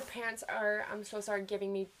leather pants are, I'm so sorry,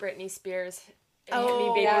 giving me Britney Spears. Hit Oh,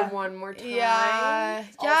 me, baby, yeah. one more time. Yeah,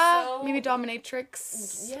 yeah, Also- maybe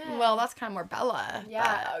Dominatrix. Yeah. Well, that's kind of more Bella.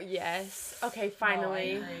 Yeah. Oh, yes. Okay,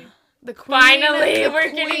 finally. No, I agree. But the queen. Finally, the we're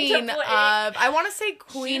getting to queen play. of. I want to say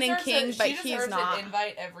queen She and deserves king, a- but she he's deserves not. an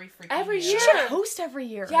invite every freaking Every She year. should host every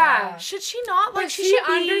year. Yeah. Should she not? Like But she she should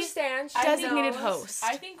be understands. She designated knows. host.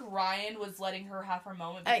 I think Ryan was letting her have her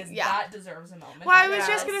moment because yeah. that deserves a moment. Well, I was Yes.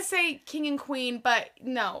 just gonna say king and queen, but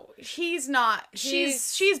no, he's not.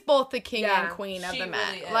 He's- She's both the king Yeah, and queen of she the Met.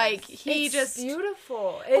 really is. Like he It's just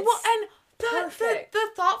beautiful. It's well, and the perfect.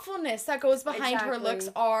 thoughtfulness that goes behind her Exactly. looks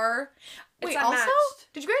are. Wait, It's also,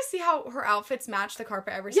 unmatched. did you guys see how her outfits match the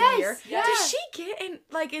carpet every single year? Yeah. Does she get in,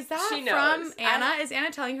 like, is that She from knows. Anna? Is Anna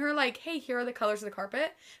telling her, like, hey, here are the colors of the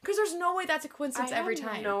carpet? Because there's no way that's a coincidence every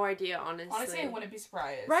time. No idea, honestly. Honestly, I wouldn't be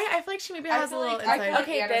surprised. Right? I feel like she maybe has a feel little like- I insight. feel like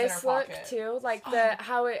Okay, Anna's in this her look pocket. too, like the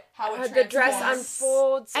how it the dress transforms.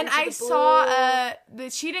 unfolds. And into I the saw blue.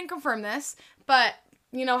 that she didn't confirm this, but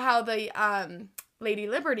you know how the Lady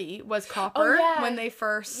Liberty was copper yeah.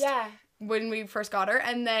 when we first got her,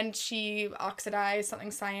 and then she oxidized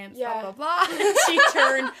something science, Yeah. blah blah blah. And she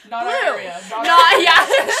turned Not blue. our area. Not our Not area.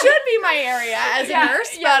 yeah, should be my area as a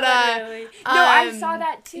nurse, but literally. No, I um, saw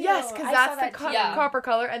that too. yes, because I that's saw the that too. Yeah. copper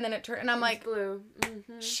color, and then it turned, and I'm It's like, blue.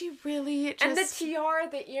 Mm-hmm. she really just. And the tiara,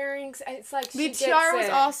 the earrings, it's like the she tiara gets was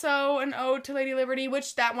it. also an ode to Lady Liberty,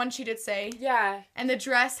 which that one she did say. Yeah, And the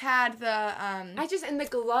dress had the and the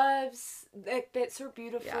gloves it fits her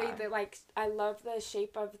beautifully. Yeah. The like, I love the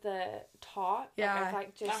shape of the top. Yeah. like, I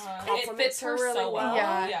like just It complements fits her really so well.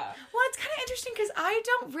 Yeah. Yeah. Well, it's kind of interesting because I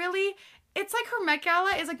don't really. It's like her Met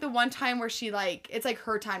Gala is like the one time where she like it's like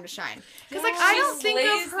her time to shine. Because like I She don't think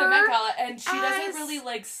slays of the Met her. Gala, and she as- doesn't really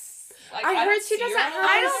like. I heard don't she see doesn't her have-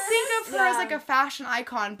 I as- don't think of her as Yeah. like a fashion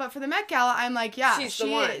icon, but for the Met Gala, I'm like, yeah, She's she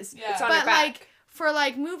the one. is. Yeah. It's on But her back. like for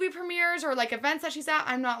like movie premieres or like events that she's at,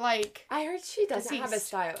 I'm not like. I heard she doesn't have a Deceased.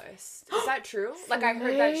 stylist. Is that true? Like I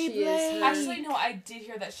heard that she is. her- Actually, no. I did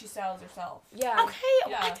hear that she styles herself. yeah. Okay,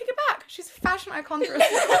 Yeah. I take it back. She's a fashion icon for herself.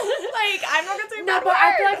 Like I'm not gonna say No, that but I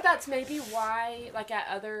word. feel like that's maybe why, like at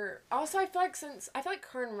other. Also, I feel like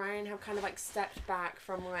her and Ryan have kind of like stepped back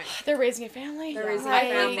from like They're raising a family. They're raising a Like,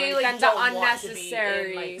 family. They like Then the don't want to be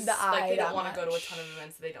unnecessary- in, like, The like they eye don't that want to go to a much. ton of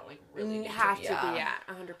events that they don't like really need have to be to at. be at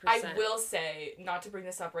 100%. I will say, not to bring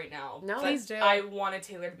this up right now. No. but Please do. I wanted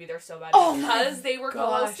Taylor to be there so bad Oh my because they were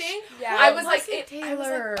gosh. co-hosting. Yeah. I was Why like, wasn't I was like,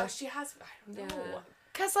 Taylor? oh, she has. I don't know. Yeah.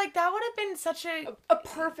 Cause like that would have been such a. a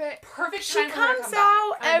perfect. Perfect She time for her to comes come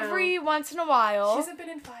out I know. every once in a back. while. She hasn't been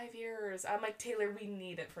in 5 years. I'm like, Taylor, we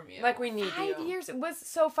need it from you. Like we need 5 you. years. It was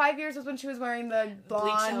so 5 years was when she was wearing the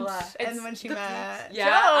blonde, Bleachella. and It's when she the met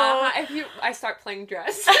Yeah. Joe. If I start playing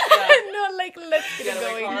dress. No, like let's get it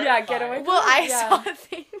Getaway going. car? Yeah, getaway Fine. Well, I Yeah. saw a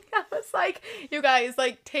thing that was like, you guys,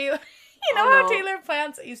 like Taylor. You know Oh, how no. Taylor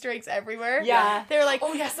plants Easter eggs everywhere? Yeah. They're like,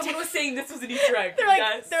 Oh yeah, someone was saying this was an Easter egg. they're like,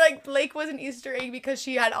 yes. they're like, Blake was an Easter egg because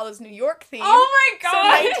she had all this New York theme. Oh my So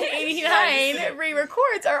god. 1989 Nice.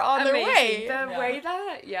 re-records are on their Amazing. way. The Yeah. way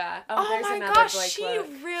that, yeah. Oh there's my another gosh, Blake she look.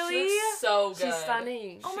 really. She looks so good. She's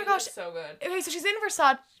stunning. Oh my She gosh. looks so good. Okay, so she's in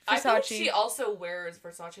Versace. I feel like Versace. she also wears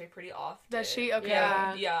Versace pretty often. Does she? Okay.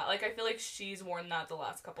 Yeah. Yeah, like I feel like she's worn that the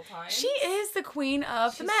last couple times. She is the queen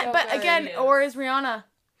of the She's Met, so but good. again, She is. or is Rihanna?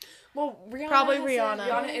 Well, Rihanna Probably has Rihanna.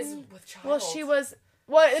 Rihanna is with child. Well, she was.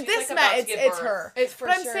 Well, She's, this like, about Met, to give it's birth. her. It's for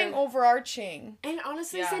But I'm sure. saying overarching. And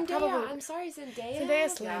honestly, Yeah. Zendaya. Probably. I'm sorry, Zendaya. Zendaya's Yeah,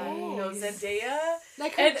 slays. no, Zendaya.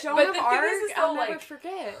 Like her And- Joan but of the thing Arc, is, I'll though, never like,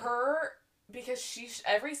 forget. Her, because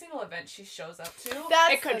every single event she shows up to,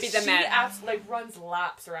 That's It could be the she Met. like runs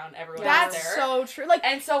laps around everyone That's there. so true. Like,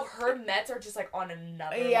 And so her Mets are just like on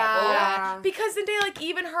another level. yeah. Because Zendaya, like,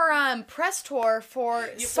 even her press tour for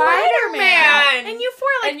Euphoria. Spider-Man and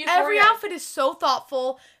Euphoria, like, And every Euphoria. outfit is so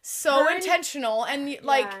thoughtful, so Her and- intentional, and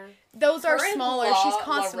like Yeah. those are Her and smaller. La- She's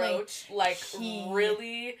constantly. LaRoche, like Key.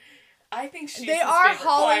 really. I think she's They his are favorite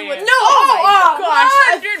Hollywood. client. No, oh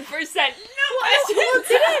my gosh. 100%.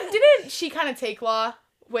 Well, didn't she kind of take Law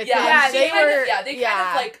with Yeah, him? Yeah, they kind were. of, yeah, they kind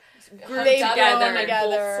of like They've done grown them in together.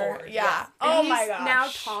 both swords, Yeah. yes. Oh And my he's gosh. now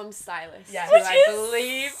Tom's stylist. Yeah. too, Which I is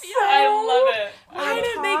believe. so- I love it. Why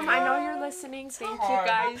didn't they Tom, I know come? you're listening. Thank you hard.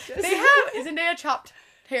 guys. Just They have Zendaya chopped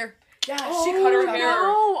hair. Yeah, Oh, she cut her no. hair.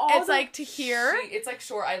 all It's the- like to here. It's like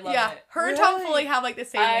short. I love Yeah, it. her and Tom Really? Foley have like the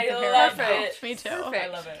same I length of hair. love right now. it. Me too. Perfect. I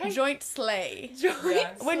love it. Okay. Joint slay.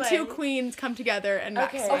 Yes. When two queens come together and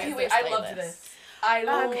Okay. maximize Okay, wait. their I loved slaylist. this. I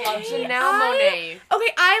loved Okay, this. Janelle Monáe.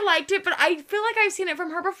 Okay, I liked it, but I feel like I've seen it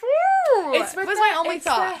from her before. It's was with my only it's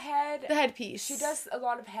thought. The The headpiece. She does a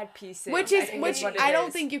lot of headpieces. which I is think which what it I don't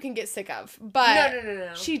is. think you can get sick of, but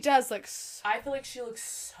No. she does look. I feel like she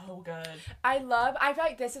looks so good. I feel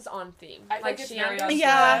like this is on theme. I think it's very on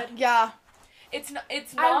understood. theme. Yeah. It's not.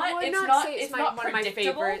 It's I not. would It's not not. say it's It's my- not one of my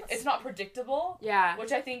predictable. favorites. It's not predictable. Yeah.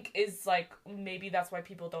 Which I think is like maybe that's why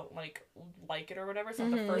people don't like it or whatever. It's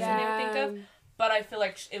not the Mhm. first thing they would think of. But I feel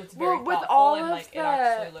like it was very Well, with thoughtful all and of like it the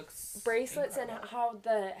actually looks bracelets incredible. and how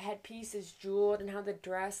the headpiece is jeweled and how the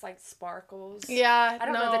dress like sparkles. Yeah. I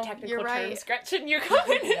don't know the technical you're right. terms. Gretchen, you're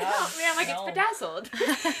coming in Yeah, help me. I'm like, no. it's bedazzled.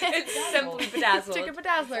 It's simply bedazzled. Took a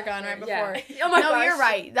bedazzler gun right Yeah. before. Oh my no, gosh. you're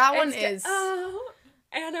right. That one It's is. Oh,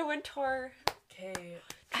 Anna Wintour. Okay.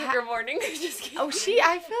 trigger warning. Just kidding. Oh, I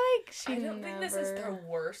feel like she I don't think this is the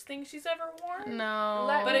worst thing she's ever worn.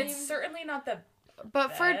 No. But it's certainly not the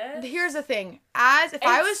But best. here's the thing. If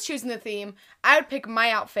I was choosing the theme, I would pick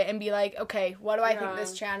my outfit and be like, okay, what do I think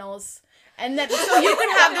this channel's? And then so you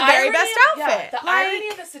can have the very best outfit. Yeah, the irony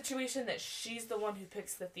of the situation that she's the one who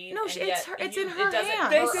picks the theme. No, and it's in her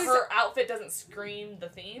hands. Her outfit doesn't scream the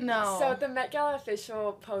theme. No. So the Met Gala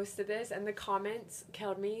official posted this, and the comments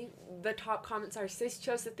killed me. The top comments are, "Sis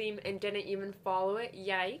chose the theme and didn't even follow it.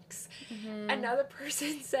 Yikes." Another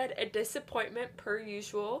person said, "A disappointment per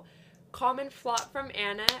usual. Common flop from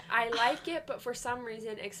Anna. I like it, but for some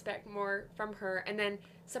reason expect more from her." And then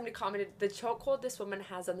somebody commented, "The chokehold this woman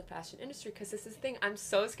has on the fashion industry," because this is the thing. I'm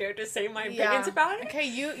so scared to say my opinions about it. Okay,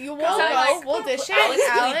 you will go. We'll dish it. Alex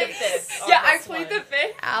plead the Alex. fifth. Yeah, I plead the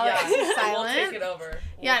fifth. Alex is silent. We'll take it over.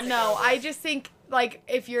 I just think, like,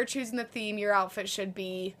 if you're choosing the theme, your outfit should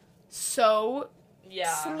be so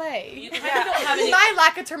slay. You kind of don't have any. My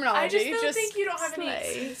lack of terminology. I just don't think you don't have slay. any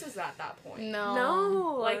excuses at that point.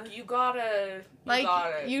 No. Like, you gotta.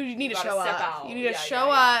 You need to gotta show step up. out. You need to Yeah, show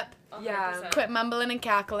yeah. up. Yeah. 100%. Quit mumbling and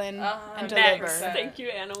cackling and 100%. deliver. Thank you,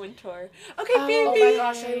 Anna Wintour. Okay, Oh Phoebe. my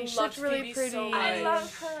gosh, I She's love really Phoebe pretty. so much. I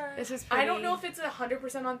love her. This is pretty. I don't know if it's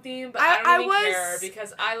 100% on theme, but I I don't even was- care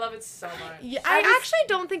because I love it so much. Yeah, I actually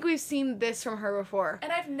don't think we've seen this from her before. And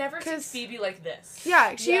I've never seen 'Cause- Phoebe like this.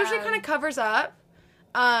 Yeah, she usually Yeah. kind of covers up,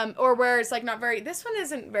 or where it's like not very. This one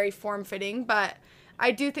isn't very form fitting, but I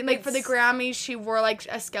do think like for the Grammys she wore like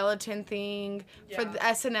a skeleton thing. For the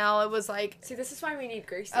SNL it was like See, this is why we need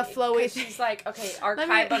Gracie. A flowy 'cause she's like, okay,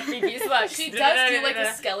 archive of Phoebe's look. She does do like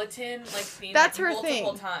a skeleton like theme. That's like, her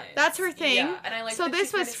multiple thing. times. That's her thing. Yeah, and I like So that this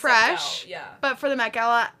she was kinda stepped fresh. out. Yeah. But for the Met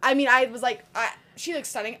Gala, I mean, I was like, she looks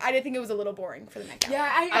stunning. I did think it was a little boring for the Met Gala.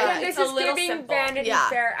 Yeah, I think it's this a is little giving simple. Vanity Yeah.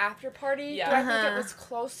 Fair after party. Yeah. Do I think Uh-huh. it was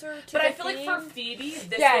closer to But the I feel like theme? for Phoebe,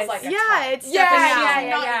 this Yes. was like a Yeah, top. it's Yeah, stepping yeah, out. yeah,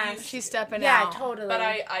 Not yeah. used She's stepping Yeah, out. totally. But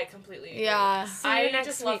I completely agree. Yeah. See you I next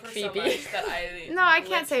just love her week, so Phoebe. much that I No, I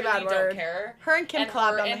can't say bad literally word. don't care. Her and Kim and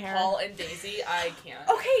collabed her on the and hair. Paul and Daisy, I can't.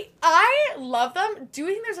 Okay, I love them. Do you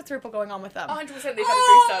think there's a throuple going on with them? 100% they've had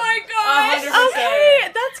Oh a threesome. my gosh. 100%.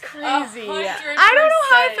 Okay, that's crazy. 100%. I don't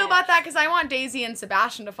know how I feel about that because I want Daisy and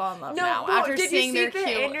Sebastian to fall in love now but after did seeing you see their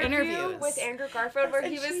the cute interview interviews. with Andrew Garfield where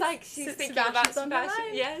And he was she's- like, she's thinking Sebastian's about on her Sebastian?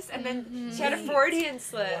 mind. Yes, and then she had a Wait. Freudian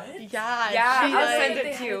slip. What? Yeah, Yeah, she I'll like- send it They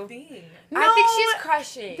to had you. a thing. I think No, she's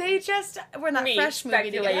crushing. They just were in that Me, fresh movie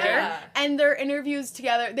speculator. together, Yeah. and their interviews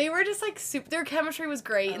together, they were just like super. Their chemistry was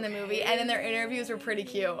great in the movie, and then their interviews were pretty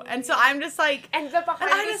cute. And so I'm just like, and the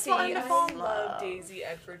behind I the just want scenes. to fall I in love love. Daisy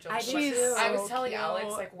Edford I Jones. do She's too. I was so telling cute. Alex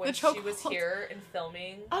like when The she was chokehold. here and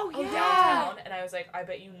filming Oh, yeah. downtown, and I was like, I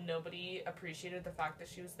bet you nobody appreciated the fact that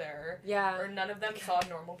she was there. Yeah. Or none of them saw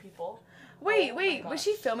normal people. wait, Oh my was gosh.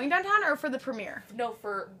 she filming downtown or for the premiere? No,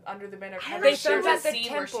 for Under the Banner of I Heaven. They filmed There's at a the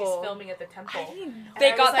scene where she's temple. filming at the temple. I didn't know. And They I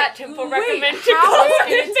was got like, that temple wait, recommended to how go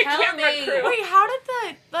did- into camera me. crew. Wait, how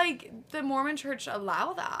did the Mormon church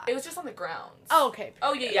allow that? It was just on the grounds. Oh, okay.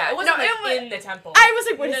 Oh yeah. It wasn't No, like it was- in the temple. I was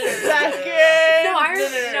like, wait a second. No,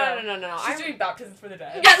 I no. She's doing baptisms for the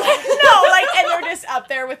dead. No, like, and they're just up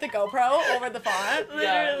there with the GoPro over the font.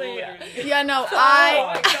 Literally. Yeah, no, Oh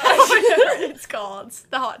my whatever it's called. It's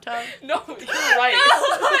the hot tub. No, you're right.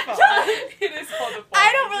 It is called a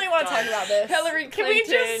I don't really want to talk about this. Hillary Can we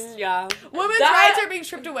Clinton, just- yeah. Women's That- rights are being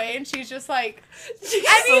stripped away, and she's just like, Slay.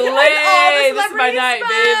 I mean, like, all the This is my celebrities, night, babe.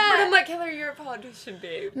 But but- I'm like, Hillary, you're a politician,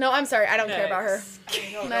 babe. No, I'm sorry, I don't care about her.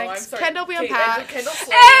 I don't know, Next. I'm sorry. Kendall be Okay, unpacked. Kendall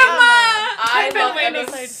Slade. I I love Kendall Emma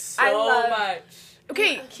Slade. so I love- much.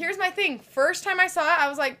 Okay, here's my thing. First time I saw it, I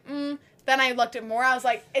was like, Then I looked at more. I was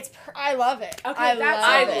like, I love it. Okay, I that's- love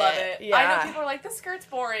I it. love it. Yeah. I know people are like, the skirt's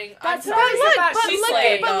boring. That's I'm what sorry. I was about. She She's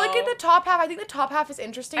slayed, but look though. at the top half. I think the top half is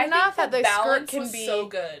interesting I enough think that the skirt balance can was be so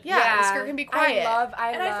good. Yeah, the skirt can be quiet. And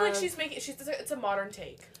I feel like she's making it's a modern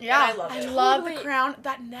take. Yeah, and I love it. love the Totally. crown.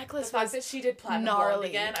 That The necklace fact was that she did platinum gnarly. blonde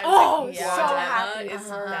again. I Oh, was like, so Blonde happy Emma is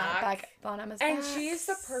for her. back. Blonde Emma's And back. she's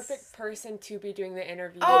the perfect person to be doing the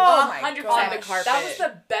interview. Oh my 100%. gosh. On the carpet. That was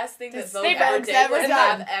the best thing that This- Vogue they've ever Vogue's did ever was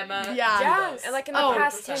done. have Emma. Yeah. do Yeah, this. and like in the Oh,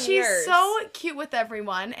 past 10 she's years. so cute with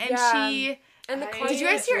everyone, and Yeah. she. And the Did you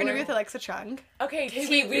guys see your Kanye interview with Alexa Chung? Okay, Okay,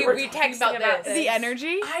 T, we we were texted talking about this. The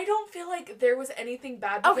energy. I don't feel like there was anything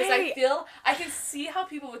bad because Okay. I feel I can see how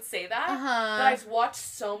people would say that. Uh-huh. But I've watched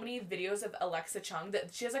so many videos of Alexa Chung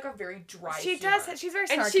that she has like a very dry. She humor. does. She's very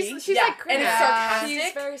And snarky. she's Yeah, like and it's Yeah. sarcastic.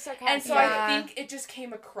 She's very sarcastic. And so Yeah. I think it just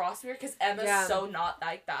came across weird because Emma's Yeah. so not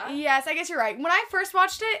like that. Yes, I guess you're right. When I first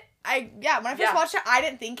watched it, when I first watched it, I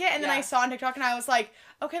didn't think it, and then Yeah. I saw on TikTok, and I was like,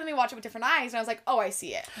 okay, let me watch it with different eyes, and I was like, oh, I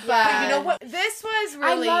see it. Yeah. But you know what? This was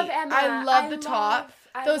really. I love Emma. I love the top.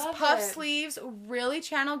 I Those love puff it. sleeves really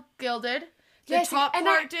channel gilded. The Yes, top and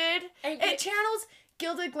part did. and It channels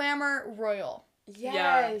gilded glamour royal.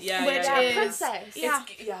 Yes. Yeah, which is princess.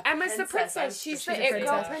 Yeah. Emma's the princess. She's the it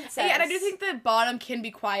girl princess. Yeah, and I do think the bottom can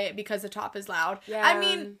be quiet because the top is loud. Yeah. I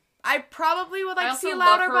mean, I probably would I like to see a also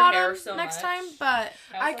love louder her hair bottom so next much. time, but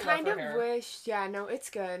I also kind love of her hair. wish. Yeah, no, it's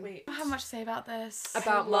good. Wait, I don't have much to say about this.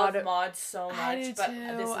 About I love Maud. Maud so much, I do but too.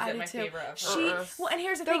 this isn't I do my too. favorite of She her. well, and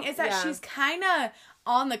here's the thing is that yeah. she's kind of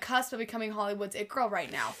on the cusp of becoming Hollywood's it girl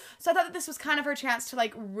right now. So I thought that this was kind of her chance to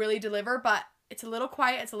like really deliver, but it's a little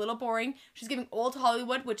quiet, it's a little boring. She's giving old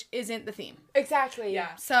Hollywood, which isn't the theme. Exactly.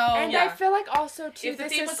 Yeah. So And Yeah. I feel like also too. If the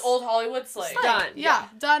this theme is was old Hollywood, slay. Done. yeah,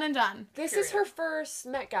 done and done. This is her first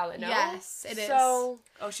Met Gala, no? Yes, it is. So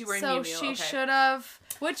Oh, she wearing So Miu Miu. she Okay. should have.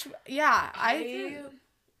 Which yeah, I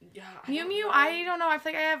Yeah. Miu Miu. I don't know. I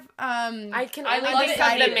think I have I can I only love think it of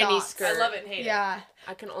and the hate it. mini thoughts. skirt. I love it and hate it. yeah.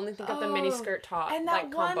 I can only think of the mini Oh, skirt top, And that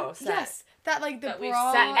like one, combo set. yes, that like the That we've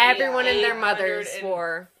bra. That everyone and their 800 mothers and-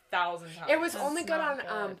 wore. 1,000 times. It was That's only good not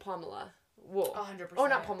on good. Pamela Wool. 100%. Oh,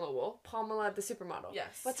 not Pamela Wool. Pamela, the supermodel.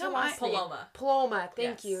 Yes. What's Who her am I- last name? Paloma. Paloma.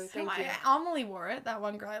 Thank Yes. you. Who Thank am you. I? Amelie wore it. That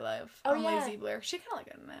one girl I love. Oh, Amelie yeah. Ziegler. She kind of looked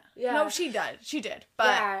good in it. Yeah. No, she did. She did. But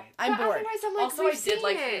yeah. I'm But bored. Otherwise, I'm like, Also, I we've did seen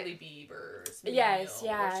like it. Hailey Bieber's. Miu Yes, Miu,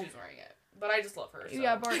 yeah. where she was wearing it. But I just love her. So.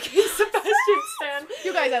 Yeah, bored. Okay, Sebastian Stan.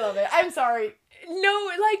 You guys, I love it. I'm sorry. No,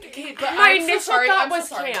 like Okay, but my I'm so initial sorry, thought I'm so was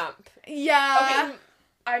sorry. camp. Yeah. Okay,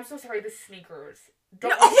 I'm so sorry. The sneakers. Don't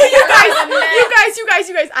No, you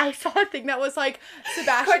guys, I saw a thing that was like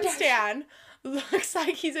Sebastian Kardashian. Stan looks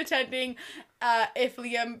like he's attending if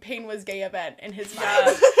Liam Payne was gay event in his mind. Yeah.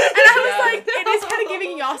 And I was Yeah. like, it is kind of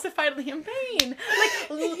giving Yossified Liam Payne.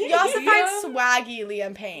 Like, Yossified swaggy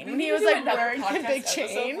Liam Payne. When he was like wearing the big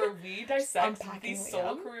chain. Where we dissect Unpacking the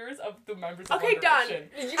solo Liam. careers of the members of Okay, One done. Direction.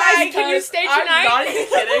 You guys, can you Because stay I'm tonight? not even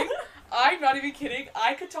kidding. I'm not even kidding.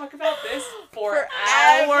 I could talk about this for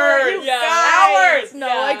Forever, hours. you Yeah. guys. Hours. No,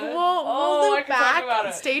 Yeah. like we'll Oh, I loop could talk back. about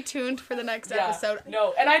it. Stay tuned for the next Yeah. episode.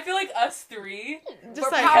 No, and I feel like us three, Just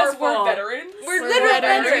We're like because powerful. we're veterans. We're we're literal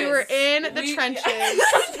veterans. veterans. We were in the We- trenches.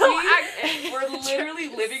 We're literally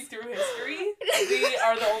living through history. We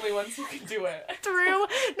are the only ones who can do it. Through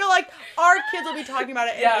no, like our kids will be talking about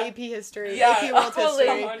it in Yeah. AP history, Yeah, AP World totally.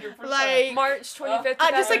 History. 100%. Like March 25th.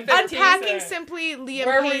 just like 2015. unpacking simply Liam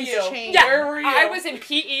Where were Payne's you? chain. Yeah, Where were you? I was in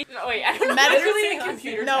PE. No, wait, I don't know. Medically, in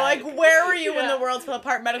computer no, tech. like where were you when Yeah. the worlds fell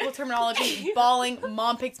apart? Medical terminology, bawling.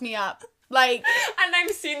 Mom picks me up. Like, And I've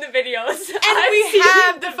seen the videos. and we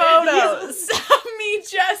have the photos. Me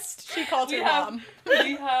just she called We her have- mom.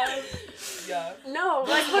 We have, yeah. No, like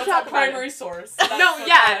What's look our up primary source? That's No, what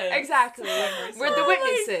yeah, that is. exactly. Primary We're the source.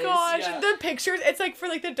 witnesses. Oh my gosh, Yeah. the pictures. It's like for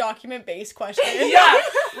like the document based question. Yeah,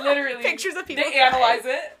 literally. Pictures of people. They analyze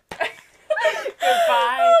it.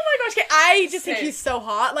 Goodbye. Oh my gosh, okay, I just think Same. he's so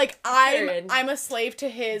hot. Like Period. I'm a slave to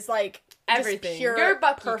his like just Everything. pure You're a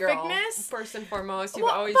Bucky perfectness. girl. First and foremost, you've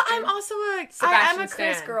Well, always but been. I'm also I'm Sebastian a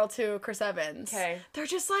Chris Stan. girl too, Chris Evans. Okay. They're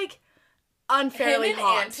just like unfairly Him and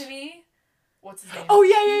hot. Anthony. What's his name? Oh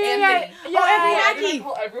yeah, yeah. Anthony. Oh, Anthony Why Mackie. did I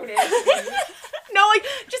call everyone Anthony? No, like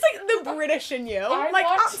just like the British in you, I like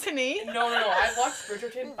watched- Anthony. No. I've watched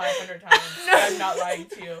Bridgerton 500 times. I'm not lying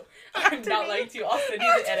to you. I'm not lying to you. I'll send you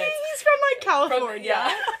the Anthony, edits. he's from like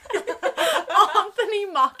California. Anthony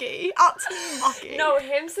Mackie. Anthony Mackie. No,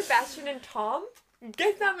 him, Sebastian, and Tom.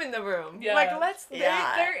 Get them in the room. Yeah. Like let's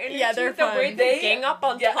Yeah. their energy, Yeah, they're the way fun. they They- gang up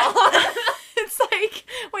on yeah. Tom. It's like,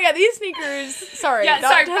 well, yeah, these sneakers. Sorry. Yeah,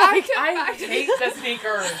 not sorry, to, back like- to- I hate the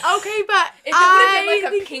sneakers. Okay, but If it would have been I like a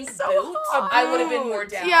think pink he's so boot, hot. I would have been more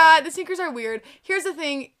down. Yeah, the sneakers are weird. Here's the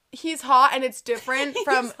thing. He's hot and it's different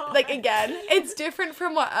from like again, it's different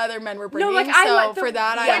from what other men were bringing. like, I so like the- for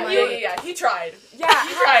that yeah, I'm like Yeah. He tried. Yeah.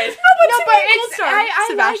 He tried. No, No, but it's Gold Star. I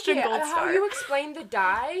Sebastian like it. Gold How Star. you explained the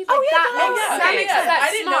dye, like Oh, yeah, that no, makes yeah, that okay, makes yeah, that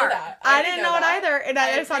I didn't smart. know that. I didn't know it that. either, and I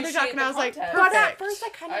saw TikTok appreciate and I was like, the context. But perfect. at first, I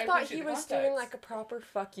kind I of thought appreciate he the was doing context. like a proper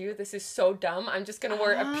 "fuck you." This is so dumb. I'm just gonna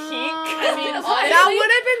wear a pink. I mean, that honestly,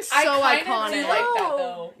 would have been I so kinda iconic. do like that No.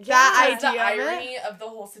 though. That Yeah. The idea of it. irony of the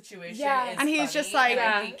whole situation Yeah. is And he's funny, just like- and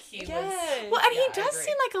Yeah. I think he was. Yes. Well, and he Yeah, I does agree.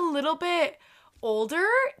 seem like a little bit older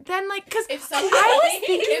than like, cause If I someone was told me,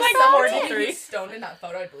 thinking if like someone 43. told me he's stoned in that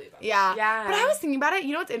photo, I'd believe him. Yeah. Yeah. But I was thinking about it.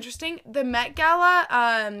 You know what's interesting? The Met Gala,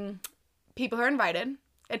 people who are invited,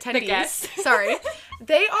 attendees. guests. Sorry,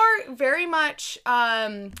 they are very much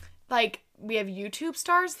like we have YouTube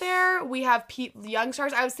stars there. We have young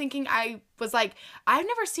stars. I was thinking, I've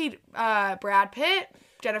never seen Brad Pitt,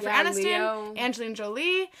 Jennifer Aniston, Leo. Angelina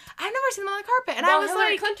Jolie. I've never seen them on the carpet, and Well, I was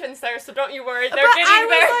Hillary like, Clinton's there, so don't you worry. but They're getting there.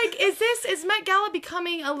 I was like, is Met Gala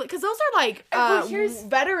becoming because those are like Well, here's-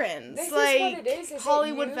 veterans, This like is what it is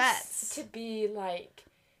Hollywood it used vets. to be like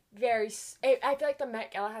I feel like the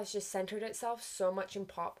Met Gala has just centered itself so much in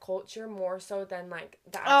pop culture more so than like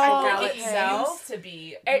the actual Oh, gala okay. itself. used to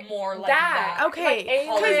be It- more like that. that. Okay, like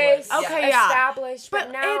Hollywood, A-list, yeah. Okay, yeah. established,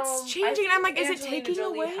 but now it's changing. And I'm like, is it Angelina taking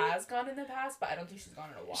Jolie away? has gone in the past, but I don't think she's gone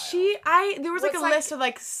in a while. There was like What's a like- list of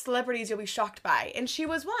like celebrities you'll be shocked by, and she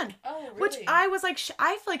was one. Oh, really? Which I was like,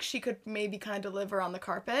 I feel like she could maybe kind of deliver on the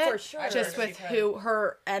carpet. For sure. Just She with could.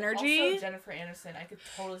 her energy. Also, Jennifer Aniston, I could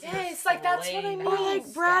totally see her Yes, like, that's what I slaying mean. Or that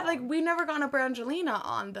like Brad, down. like we've never gone up Angelina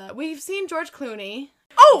on we've seen George Clooney.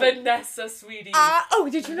 Oh! Vanessa, sweetie.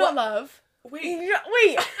 Did you not love? Wait.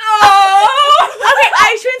 Wait. Oh! Okay,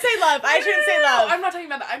 I shouldn't say love. I shouldn't say No, love. I'm not talking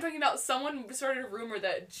about that. I'm talking about someone started a rumor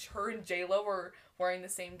that her and J-Lo were wearing the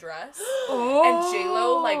same dress. Oh. And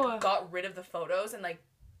J-Lo, like, got rid of the photos and, like,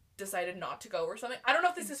 decided not to go or something. I don't know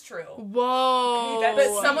if this is true. Whoa. Okay,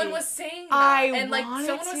 But someone was saying that. I and, like, want it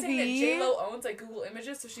someone was to saying that be. J-Lo owns, like, Google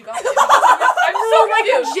Images, so she got the images. I'm so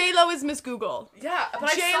confused. J-Lo is Miss Google. Yeah, but I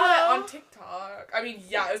saw J-Lo. that on TikTok. I mean,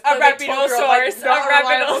 yeah, it was A like reputable 12-year-old, like, source, not a reputable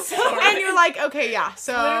reliable source. source. And you're like, okay, yeah,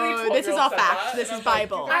 so Literally this is 12-year-old all said fact. that, This and is I'm like,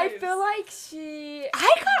 Bible. you I guys- feel like she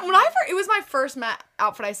It was my first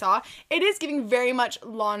outfit I saw. It is giving very much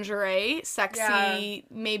lingerie, sexy, Yeah.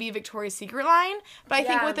 maybe Victoria's Secret line. But I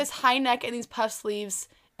think Yeah. with this high neck and these puff sleeves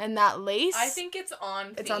and that lace. I think it's on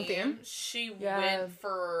theme. It's on theme? She Yeah. went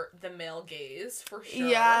for the male gaze, for sure.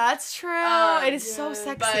 Yeah, that's true. It is so yeah.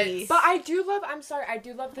 sexy. But I do love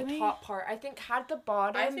the Me. top part. I think had the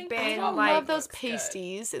bottom I think the I been top don't like love those looks good.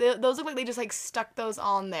 pasties. Those look like they just like stuck those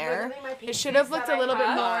on there. Literally my It should have pasties looked that a little I bit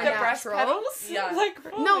have, more the breast natural. petals. Yeah. Like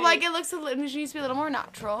No, really. like it looks it needs to be a little more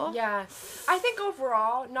natural. Yeah, I think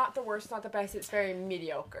overall, not the worst, not the best. It's very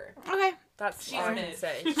mediocre. Okay. That's She's all I mid. can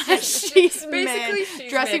say. She's Basically, mid. she's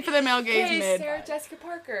Dressing mid. for the male gaze Hey, mid. Sarah Jessica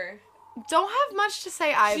Parker. Don't have much to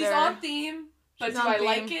say either. She's on theme, but She's do on I theme.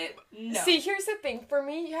 like it? No. See, here's the thing. For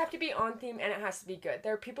me, you have to be on theme, and it has to be good.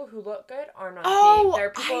 There are people who look good, aren't on theme. Oh, There are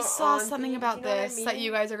people I saw on something theme, about you know what I this that mean?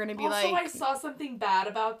 you guys are gonna be Also, like. I saw something bad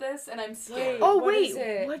about this, and I'm scared. Oh What wait, is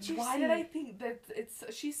it? what'd you Why see? did I think that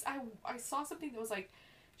I saw something that was like,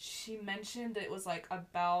 she mentioned that it was like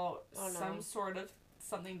about Oh, no. some sort of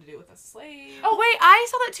something to do with a slave. Oh wait, I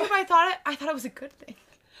saw that too, but I thought it was a good thing.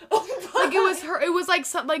 Like it was her. It was like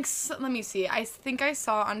some let me see. I think I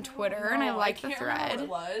saw on Twitter, and I No, liked the can't remember thread.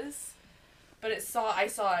 what it was, but I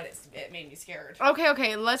saw it. It made me scared.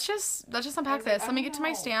 Okay. Let's just unpack was like, this. Let me I get to don't my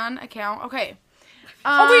know. Stan account. Okay.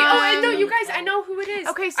 Oh wait! Oh, I know Um, you guys. I know who it is.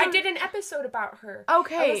 Okay, I so- did an episode about her.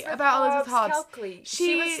 Okay, about Elizabeth Hobbs. Kelkley.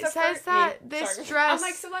 She was the says first- that wait, this sorry. dress- I'm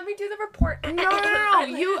like, so let me do the report. No.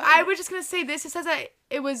 I was just gonna say this. It says that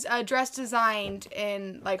it was a dress designed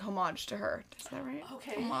in like homage to her. Is that right?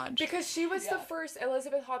 Okay. Homage. Because she was the Yeah. first.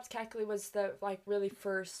 Elizabeth Hobbs Keckley was the like really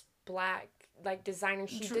first black like designer.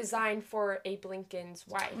 She designed for Abe Lincoln's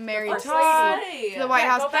wife, Mary the first Todd. lady. The White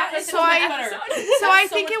Yeah, House. go back and So listen to I- the episode. So I That's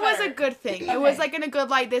so think much it was a better. good thing. It was Okay. like in a good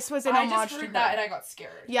light. This was an I homage just to heard her. that and I got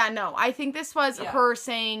scared. Yeah, no. I think this was Yeah. her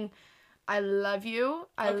saying, "I love you.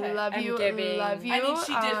 I Okay. love And you. giving- Love you." I mean,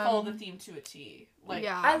 she did follow the Um, theme to a T. Like,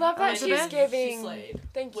 yeah. I love that Elizabeth. she's giving. She slayed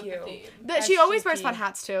Thank with you. the theme. That she always wears SGP. fun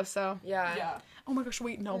hats too. So. Yeah. Yeah. Oh my gosh!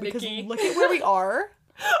 Wait, no, because Nikki. look at where we are.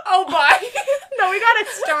 Oh my. No, we gotta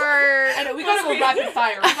start. I know, we gotta go rapid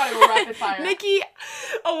fire. We gotta go rapid fire. Nikki,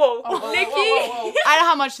 Oh whoa. Oh, whoa, Nikki. whoa, whoa, whoa. I don't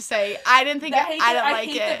have much to say. I didn't think I I don't like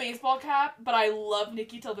hate it. the baseball cap, but I love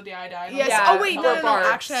Nikki till the day I die. Yes. Yeah, Oh wait, no, or no, no. Barbs.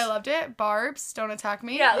 Actually, I loved it. Barbs, don't attack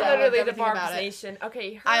me. Yeah, I literally loved the everything about Barb's it. Nation.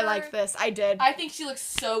 Okay. Her, I liked this. I did. I think she looks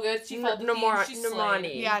so good. She followed the theme. She slayed.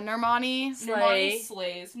 Normani. Yeah, Normani. Slay. Normani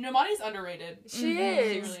slays. Normani's underrated. She She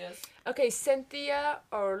is. really is. Okay, Cynthia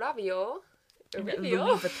Oravio. Louis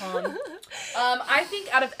Vuitton. I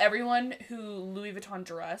think out of everyone who Louis Vuitton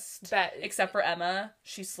dressed, Bet. except for Emma,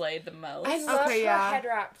 she slayed the most. I love Okay, her yeah. head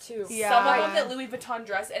wrap too. Yeah. Some of them Yeah. that Louis Vuitton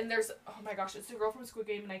dressed, and there's, oh my gosh, it's the girl from Squid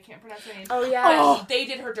Game, and I can't pronounce her name. Oh yeah. But Oh. they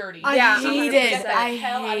did her dirty. I Yeah, She hated. get the I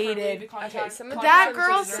hell out of her Louis hated. Vuitton Okay, some of contract. That Sometimes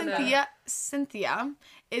girl, she's in Cynthia,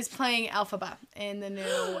 is playing Elphaba in the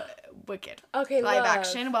new Wicked Okay, live love.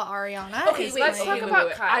 action, while Ariana Okay, is wait, let's playing... talk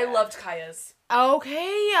about Kaya. I loved Kaya's.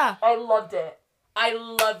 Okay. I loved it. I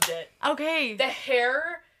loved it. Okay. The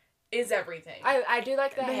hair is everything. I do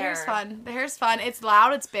like the The hair. hair's fun. The hair's fun. It's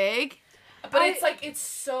loud. It's big. But I- it's like, it's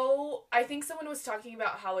so, I think someone was talking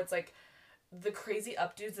about how it's like, the crazy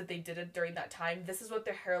updos that they did it during that time, this is what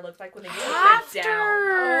their hair looked like when they took After. it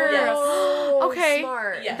down. Yes. Okay.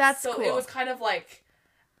 Smart. Yes. That's so cool. it was kind of like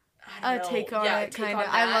I A don't know. take on Yeah, it, take kinda. on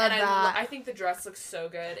I love and that. I think the dress looks so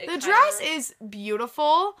good. It The kinda- dress is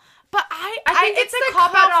beautiful, but I think it's it's a the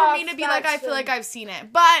cop out for cutoff me to be like, I that's feel the- like I've seen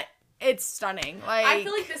it, but it's stunning. Like I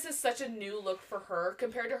feel like this is such a new look for her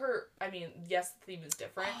compared to her. I mean, yes, the theme is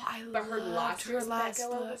different, I but her loved last her year's last Met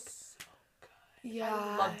Gala look. was so yeah,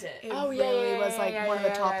 I loved it. It Oh, really yeah, yeah, was like yeah, one of the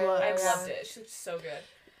yeah, top yeah, looks. I yeah. loved it. She looked so good.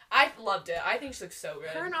 I loved it. I think she looks so good.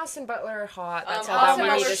 Her and Austin Butler are hot. That's Um, all Austin I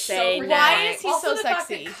need to Butler's say. so Why next. is he also so the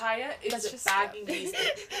sexy? fact that Kaya Let's is just bagging skip. these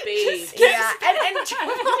babes. Yeah, and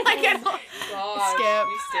like I don't. Gosh, Skip.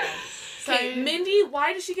 we stand. Sorry. Okay, Mindy,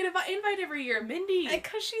 why does she get an invite every year? Mindy.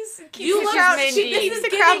 Because she's You the love crowd. Mindy. She This keeps is the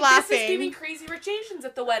giving- crowd This laughing. is giving Crazy Rich Asians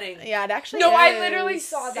at the wedding. Yeah, it actually. No, I is. literally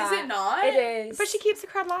saw that. Is it not? It is. But she keeps the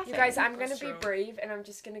crowd laughing. You guys, I'm That's gonna be true. brave and I'm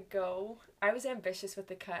just gonna go. I was ambitious with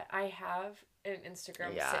the cut. I have an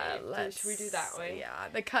Instagram saved. Should we do that way? Yeah,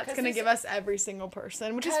 the cut's 'Cause gonna this- give us every single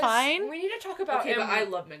person, which is 'Cause fine. We need to talk about Okay, but him. I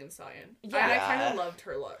love Megan Stallion. Yeah. And I kind of loved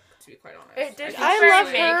her look, to be quite honest. It did I very love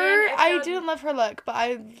Megan. her. It I felt- didn't love her look, but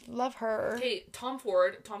I love her. Okay, Tom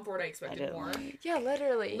Ford, I I expected didn't more. like- Yeah,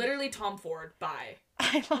 literally. Literally Tom Ford, bye.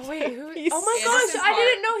 I love Wait, him. who? He's Oh my Anderson gosh, I Paak.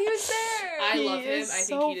 didn't know he was there. I he love him. is I think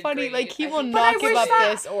so he did funny. great. Like he I will think- But I not give wish up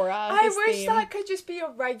that- this aura. I his wish theme. that could just be a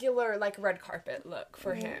regular, like, red carpet look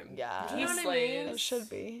for him. Yeah, You know what I slays. mean? it should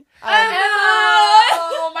be.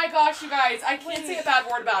 Oh my gosh, you guys! I can't say a bad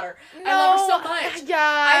word about her. I love her so much. Yeah,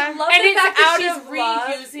 I love And the it's fact that out she's of love.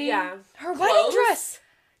 reusing. Yeah. her clothes. wedding dress.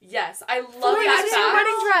 Yes, I love Oh, that. it's her fact.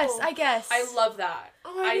 wedding dress. I guess. I love that.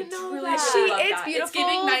 Oh, I didn't know truly that. really She- love it's that. It's beautiful,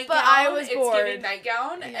 giving nightgown. but I was It's bored. giving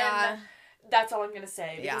nightgown, Yeah. and that's all I'm gonna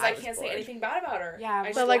say because Yeah, I I was can't say bored. anything bad about her. Yeah, I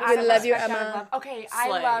but, just like, love we her love so you, much. Emma. Okay, I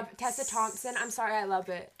Slay. love Tessa Thompson. I'm sorry, I love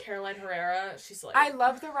it. Caroline Herrera, she's like. I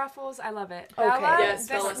love the ruffles. I love it. Okay. Bella, Yes, this,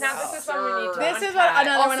 Bella now this is what we need to This is unpack. what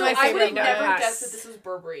another one of Also, my I would have favorite never looks. guessed that this was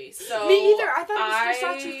Burberry. So Me either. I thought it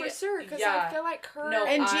was Versace for I- sure because yeah. I feel like her No,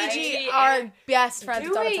 And I Gigi am are best friends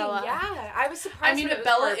with doing. Donatella. Yeah, I was surprised. I mean, when it was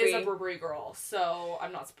Bella Burberry. is a Burberry girl, so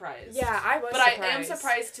I'm not surprised. Yeah, I was. But surprised. I am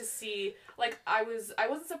surprised to see. Like, I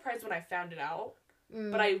wasn't surprised when I found it out,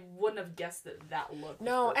 Mm. but I wouldn't have guessed that look. Was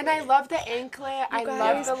No, and Burberry. I love the anklet. I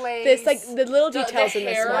love guys, the lace. This like the little The details in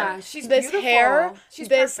this hair. one. Yeah, she's this beautiful. hair, She's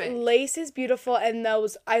this perfect. lace is beautiful, and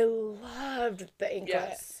those I loved the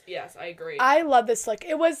anklet. Yes, I agree. I love this look.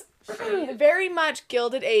 It was very much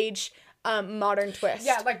Gilded Age, modern twist.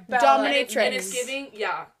 Yeah, like Bella. dominatrix. and it's giving,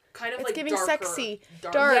 kind of It's like giving darker, sexy,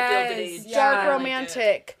 dark, dark, Gilded Yes, Age. yeah. dark, I like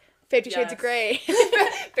romantic. 50 Shades of Yes. Grey.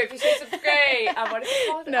 50 Shades of Grey. What is it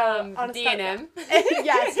called? No, honestly, D&M.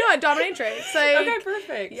 yes, no, dominatrix. Like, Okay,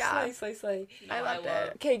 perfect. Yeah. Slay. No, I loved love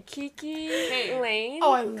it. Okay, Kiki Hey. Lane.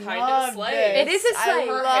 Oh, I Kind of love slay. this. It is a slay. I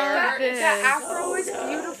Her love hair this. The afro so is good.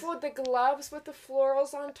 beautiful. The gloves with the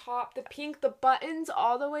florals on top, the pink, the buttons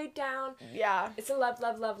all the way down. Yeah. It's a love.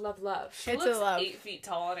 She It's a looks love. 8 feet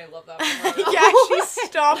tall, and I love that for her. Yeah, she's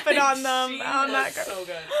stomping on them. She On that looks girl. so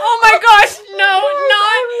good. Oh my gosh!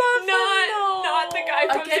 No, not the guy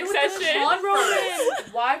from Again with the Succession.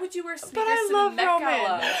 Converse. Why would you wear sneakers But I to love the Met Roman.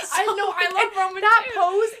 Gala? I know. I love Roman That too.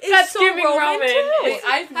 pose is That's so giving Roman, Roman. too. Wait,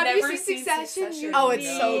 I've Have you never seen seen Succession? Oh, it's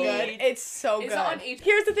so Need. good. It's so Is good. it on H-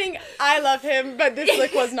 Here's the thing. I love him, but this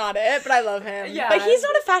look was not it. But I love him. Yeah. But he's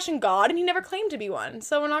not a fashion god, and he never claimed to be one.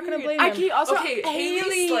 So we're not going to blame him. I keep also Okay,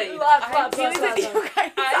 Hailey Slade. Love. Haley's a love. deal,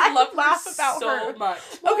 guys. I love laugh her about so her. much.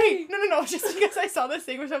 Okay, no. Just because I saw this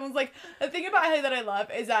thing where someone's like, the thing about Haley that I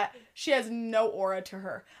love is that she has no aura to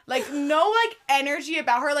her. Like, no, like, energy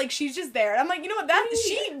about her. Like, she's just there. And I'm like, you know what? That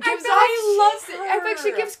she gives I off. feel like I feel like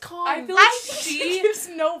she gives calm. I feel like I think she gives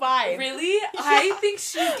no vibe. Really? I think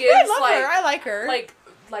she gives I love like her. I like her.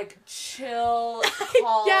 like chill,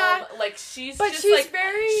 calm. Yeah. Like she's but just she's like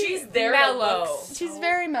very she's there mellow. To look she's so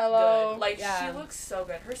very mellow. good. Like yeah. she looks so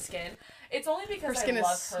good. Her skin. It's only because Her skin I is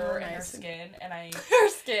love so her and her nice. skin and I her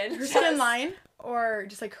skin. her skin line or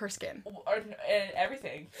just like her skin. and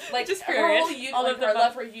everything. Like Just her period. whole All like, of them I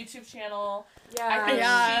love her YouTube channel. Yeah. I think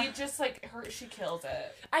Yeah. she just like she kills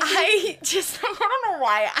it. I don't know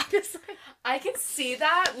why. I just I can see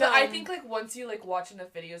that, but No. I think like once you like watch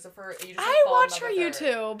enough videos of her, you just like, I fall in watch love her with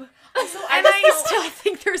YouTube. So And I still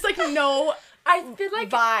think there's like no I feel like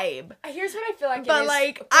vibe. here's what I feel like. But it is.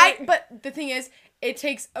 like but the thing is, it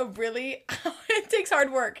takes it takes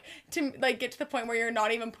hard work to like get to the point where you're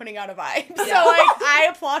not even putting out a vibe. So like I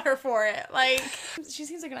applaud her for it. Like she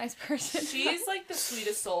seems like a nice person. she's like the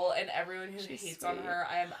sweetest soul, and everyone who She's hates on sweet. her,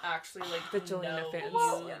 I am actually like The Jelena no, fans.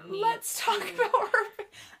 Well, you need let's talk to- about her.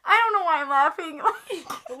 I don't know why I'm laughing.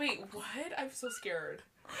 But wait, what? I'm so scared.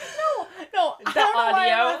 No, I The don't know why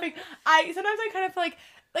I'm audio. laughing. Sometimes I kind of feel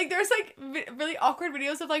like there's like really awkward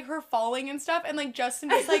videos of like her falling and stuff, and like Justin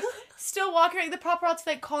just like still walking, like the paparazzi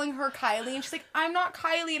like calling her Kylie, and she's like, I'm not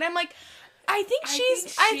Kylie, and I'm like, I think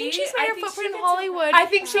she's made her footprint in Hollywood. I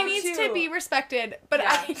think she so, needs too. to be respected, but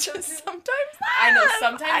Yeah. I just sometimes I know I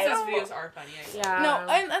sometimes don't- those videos are funny. I guess. Yeah.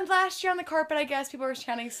 No, and last year on the carpet, I guess people were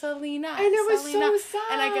chanting Selena, And it was Selena. so sad.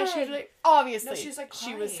 And I guess she was like, obviously, No, she was, like,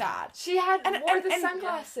 she was crying. sad. She had wore the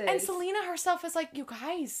sunglasses. And Selena herself is like, you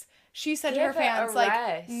guys. She said to Give her fans, it a like,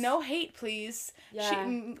 rest. no hate, please. Yeah.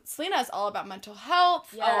 Selena is all about mental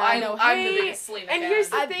health. Yeah. Oh, I'm no the hate. biggest Selena And fan. here's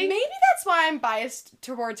the Maybe that's why I'm biased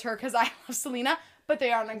towards her, because I love Selena, but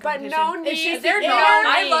they aren't in But competition. no It's need. just They're the not. inner-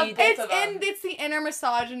 I love both It's of them. it's the inner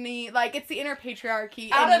misogyny, like it's the inner patriarchy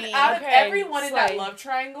Out in of me. out Okay, of everyone in that slay. love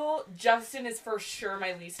triangle, Justin is for sure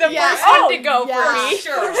my least The favorite. first one to go yeah. for me.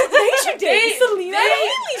 Sure. They should date. They- Selena and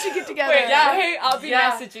Haley should get together. Wait, Yeah. okay, I'll be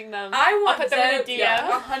Yeah. messaging them. I want I'll put them in a them- DM. Yeah,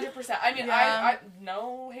 100%. I mean, Yeah. I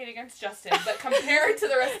no hate against Justin, but compared to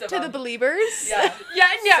the rest of To them, the believers. yeah.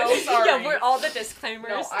 Yeah, So sorry. yeah, we're all the disclaimers.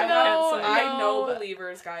 No, Don't I'm No, not. cancel. I no. know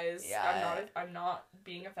believers, guys. Yeah. I'm not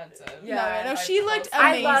being offensive. Yeah. No, I she looked post- I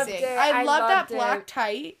amazing. loved it. I I love that loved black it.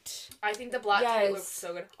 tight. I think the black tie Yes. looks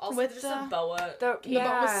so good. Also, With just the- a boa. The The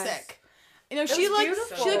boat was yeah. sick. You know, It she was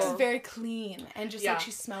looks beautiful. very clean and just Yeah. like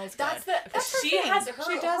she smells That's good. the. That's her She thing. has her.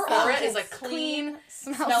 She does her that. aura is like clean.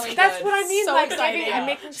 smells smelling good. That's what I mean, So like exciting. giving and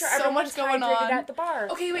making sure So everyone's much going hydrated on. at the bar.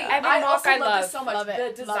 Okay, wait. Evan I Mock, also I love love. this so much. Love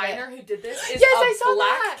it. The Love designer it. who did this is Yes, a I saw Black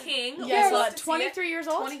that. King. Yes, Love to see it. 23 years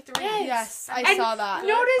old. 23. Yes, I And saw that.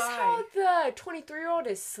 Notice Goodbye. how the 23-year-old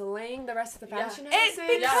is slaying the rest of the Yeah. fashion It's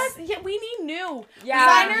houses. because we need new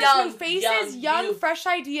Yeah. designers, Young, new faces, young, youth. fresh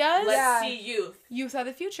ideas. Let's Yeah. see youth. Youth are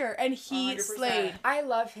the future, and he 100%. slayed. I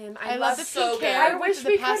love him. I love the so pink good. hair I with wish the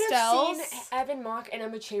we pastels. could have seen Evan Mock and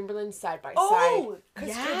Emma Chamberlain side by Oh, side. Because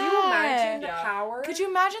yeah. could you imagine the Yeah. power? Could you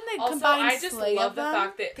imagine the Also, combined I just slay love of the them?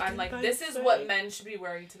 fact that The I'm like, combined this is slay. what men should be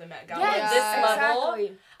wearing to the Met Gala. Yes, At this level,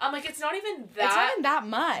 exactly. I'm like, it's not even It's not that even that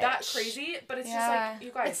much. that crazy, but it's Yeah. just like,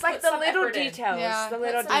 you guys. It's like put the some little effort in. details. Yeah. The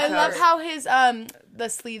little Put some I details. love effort. how his the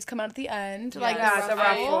sleeves come out at the end, like Yeah, the the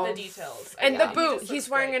ruffle. ruffle. The details. And Yeah. the He boot. just He's looks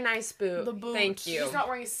wearing great. a nice boot. The boot. Thank you. He's not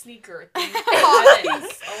wearing a sneaker. Thank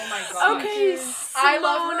goodness. Oh my god. Okay, I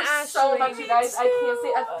love her Simone so Ashley. much, you guys. I can't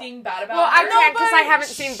say a thing bad about Well, I her. can't because I but haven't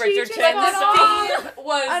seen she just Bridgerton. But got the theme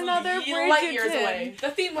was Another light years Bridgerton. away.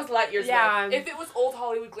 The theme was light years Yeah. away. If it was old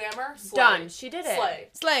Hollywood glamour, slay. Done. She did it. Slay.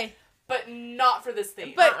 Slay. But not for this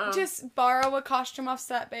theme. But just borrow a costume off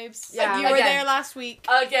set, babes. Yeah. You were Again. there last week.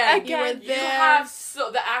 Again, You were Again, you there. have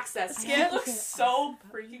so the access. Skip. You look so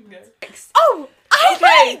freaking good. Oh, I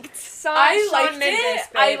Okay. liked. I Shawn liked Mendes, it.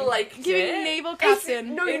 I babe. liked Giving it. naval It's-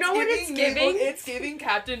 captain. No, you know what it's giving? It's giving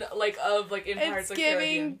Captain like of like Empire It's of the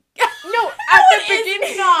giving. No, at the It's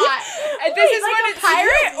beginning. not. And Wait, this is like what a it's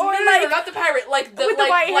pirate or no, like not the pirate, like the with the like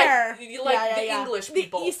white like, hair. like Yeah, the yeah. English the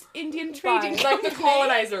people, East Indian trading Fine. like the company.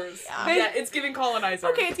 colonizers. Yeah. Yeah, it's giving colonizer.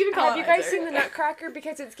 Okay, it's giving Have you colonizer. guys seen the Nutcracker?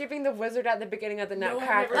 Because it's giving the wizard at the beginning of the No, I've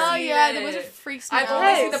Nutcracker. never Oh seen yeah, it. the wizard freaks me I've out.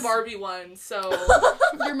 only seen the Barbie one, so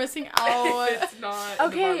You're missing out. it's not. the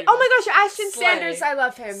Okay. Barbie Oh one. my gosh, Ashton Slay. Sanders, I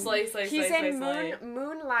love him. Slay, slay, He's slay, in slay,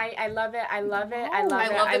 Moonlight. I love it. I love it. I Oh. love I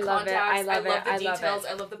it. love I the love it. contacts. I love I love it. the I love details. it.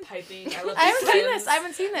 I love the piping. I love. I haven't seen skins. this. I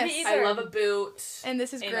haven't seen this. Me either. I love a boot. And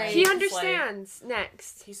this is And great. He Slay. understands.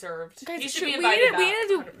 Next. He served. Guys, he should should- be we invited need to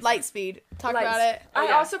do 100%. Lightspeed. Talk Lights. about it. Oh, I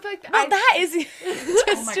yeah. also feel like Well, that is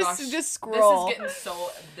Oh my gosh. just scroll. This is getting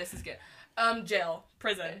so. This is good. Jail,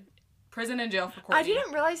 prison and jail for Courtney. I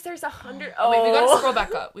didn't realize there's 100. Oh, wait, we gotta scroll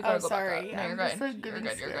back up. We Oh, gotta go sorry. back up. No, I'm you're just, good. like, You're giving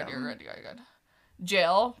good. You're good. scam. You're good. You're good.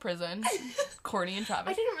 Jail, prison, Courtney and I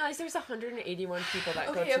Travis. didn't realize there's 181 people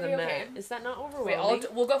that go Okay, to the okay, Met. okay. Is that not Wait, overwhelming?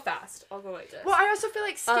 we'll go fast. I'll go like this. Well, I also feel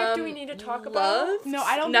like Skip. Do we need to talk about? Loved, No,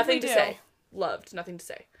 I don't think Nothing we to do. say. Loved. Nothing to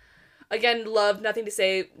say. Again, loved. Nothing to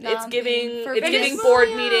say. It's Nothing. giving. For It's Venus giving board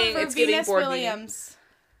Williams. meeting. For It's giving Venus board meeting. Williams.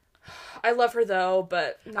 I love her though,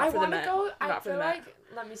 but not I for the want to Met. go. I Not for feel the Met. like.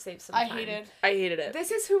 Let me save some I time. hated. I hated it.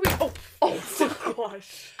 This is who we. Oh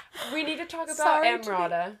gosh. We need to talk about Sorry to be-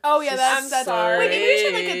 Emrata. Oh yeah, I'm that's. sorry. Wait, maybe we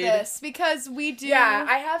should look at this because we do. Yeah,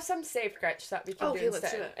 I have some saved Gretch that we can Okay, do let's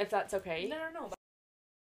instead, do it. if that's okay. No.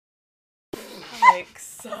 like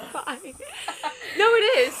so. Fine. No,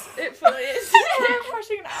 it is. It fully is. We're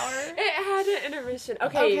pushing an hour. It had an intermission.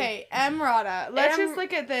 Okay. Okay, Emrata. Let's Em- just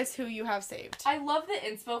look at this. Who you have saved? I love the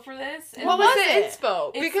inspo for this. What was it? inspo?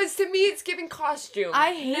 It's- Because to me, it's giving costume.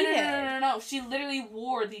 I No, hate no, no, it. no, no, no. She literally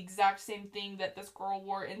wore the exact same thing that this girl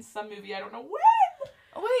wore in some movie. I don't know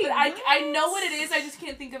when. Wait, But I know what it is. I just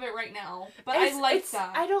can't think of it right now. But I like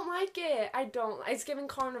that. I don't like it. I don't. It's giving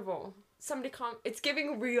carnival. It's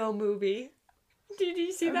giving real movie. Did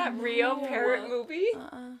you see that Rio No. parrot movie?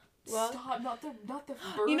 Stop! Not the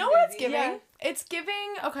bird. You know what it's baby. giving? Yeah. It's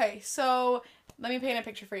giving. Okay, so let me paint a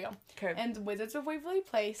picture for you. Okay. And Wizards of Waverly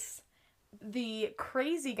Place, the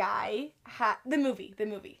crazy guy the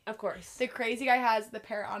movie. Of course. The crazy guy has the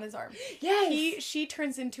parrot on his arm. Yes. She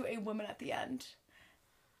turns into a woman at the end.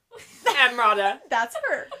 Emrata. That's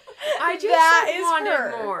her. I just That is wanted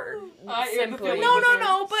her. more. I am Simply. feeling No,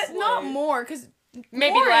 Wizards but not slay. more, because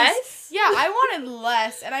Maybe less. Yeah, I wanted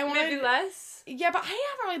less, and I wanted Maybe less. Yeah, but I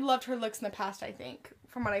haven't really loved her looks in the past. I think,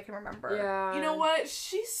 from what I can remember. Yeah. You know what?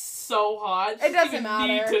 She's so hot. It doesn't You matter.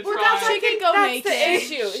 Need to Well, try. that's she can go That's naked. the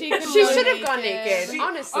issue. She could She go should have gone naked. She-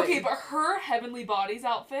 Honestly. Okay, but her Heavenly Bodies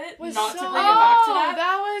outfit, Was not so- to bring it back to Oh, that,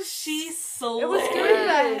 that was she slayed. It was Look good.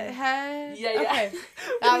 at that head. Yeah, yeah. Okay,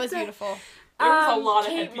 that was With the- beautiful. There was a lot of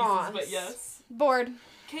Kate headpieces, Moss. but yes. Bored.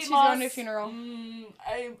 Kate She's Moss, going to a funeral.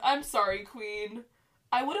 I'm sorry, Queen.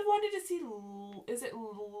 I would have wanted to see, is it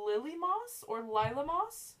Lily Moss or Lila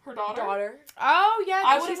Moss? Her daughter? Oh yeah,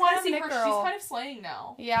 I would she's have wanted to kind see of her. Nick girl. She's kind of slaying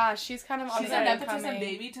now. Yeah, she's kind of on She's the a up and nepotism coming.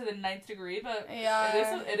 baby to the 9th degree, but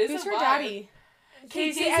Yeah. it is Who's a her vibe. daddy?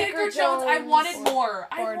 Casey Casey Edgar Jones. I wanted more.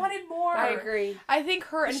 I Bored. wanted more. I agree. I think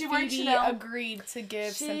her and Is she wearing Phoebe Chanel? agreed to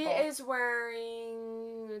give She Simple. is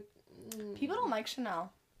wearing. People don't like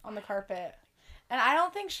Chanel on the carpet. And I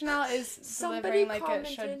don't think Chanel is Somebody delivering like it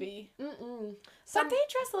should commented- be. Mm-mm. But they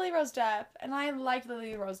dressed Lily Rose Depp, and I liked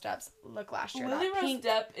Lily Rose Depp's look last year. Lily that Rose pink.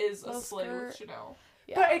 Depp is a little slay with skirt. Chanel.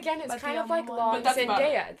 Yeah. But again, it's But kind the of like only one- Long But that's and about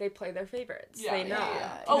it. Zendaya. They play their favorites. They know.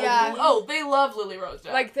 Oh, Yeah. oh, they love Lily Rose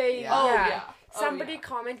Depp. Like they. Yeah. oh Yeah. yeah. Oh, Somebody yeah.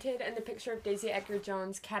 commented, and the picture of Daisy Edgar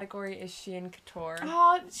Jones category is she and Couture.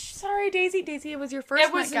 Oh, sorry, Daisy. Daisy, it was your first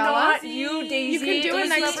It was Met Gala. not you, Daisy. You can do it Daisy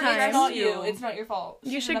next was time. It's not you. you. It's not your fault. You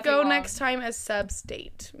She did should nothing go wrong. next time as Seb's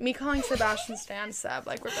date. Me calling Sebastian Stan Seb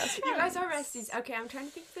like we're best friends. You guys are besties. Okay, I'm trying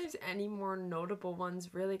to think if there's any more notable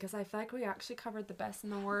ones, really, because I feel like we actually covered the best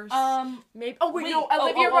and the worst. Maybe. Oh wait, wait. no, Oh,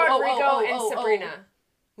 Olivia oh, oh, oh, Rodrigo oh, and oh, Sabrina.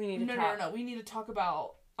 We need to No, talk. no. We need to talk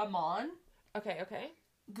about Amon. Okay.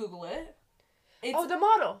 Google it. It's, Oh, the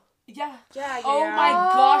model. yeah. Yeah. Oh my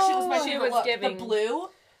gosh, it was my Oh. She favorite was look. giving. The blue.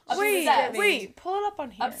 Wait, Obsessed. wait, pull it up on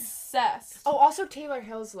here. Obsessed. Oh, also Taylor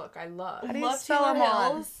Hill's look. I love. How do you Love spell Taylor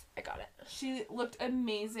Amon? Hills. I got it. She looked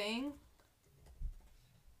amazing.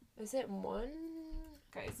 Is it one?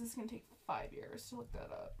 Guys, this is gonna take 5 years to look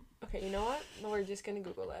that up. Okay, you know what? No, we're just gonna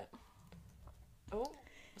Google it. Oh.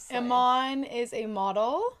 slay. Amon is a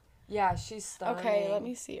model. Yeah, she's stunning. Okay, let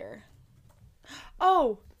me see her.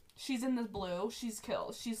 Oh, She's in the blue. She's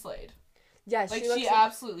killed. She slayed. Yeah, Like she looks she like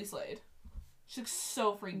absolutely slayed. She looks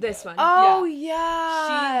so freaking this good. one. oh She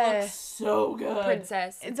yeah. looks so good.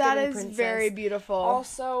 Princess. It's That giving is princess. very beautiful.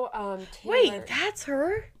 Also, Taylor. Wait, that's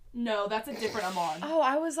her? No, that's a different Amon. Oh,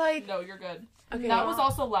 I was like, No, you're good. Okay. That was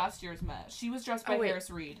also last year's Met. She was dressed by Oh, wait. Harris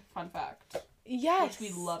Reed. Fun fact. yes. Which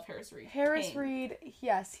we love Harris Reed. Harris Pink. Reed,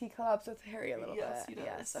 yes, he collabs with Harry a little Yes, bit. he does.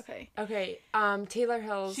 Yes, okay. Okay, Taylor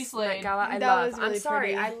Hill's She slayed. Met Gala. I That love. was really I'm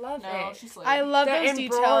sorry, pretty. I love No, it. she slayed. I love The those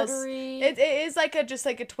details. embroidery. It is like a just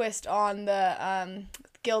like a twist on the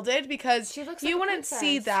gilded because She looks you like a wouldn't see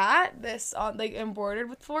princess. that this on like embroidered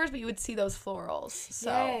with flowers, but you would see those florals.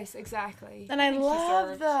 So Yes, exactly. and I think she love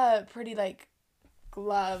served. the pretty like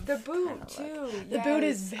glove. The boot kinda look. too. The boot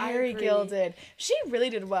is Yes, I very agree. gilded. She really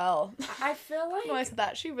did well. I feel When I like said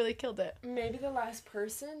that, she really killed it. maybe the last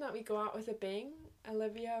person that we go out with a bang,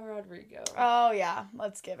 Olivia Rodrigo. Oh yeah,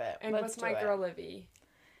 let's give it. and let's what's do my it. girl Livy?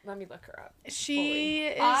 Let me look her up. She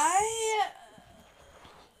is.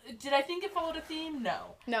 Did I think it followed a theme?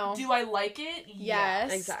 No. No. Do I like it?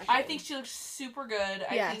 Yes. Exactly. I think she looks super good. I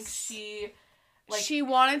think Yes. she, like, she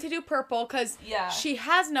wanted to do purple because yeah. she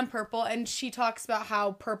has done purple, and she talks about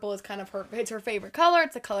how purple is kind of it's her favorite color.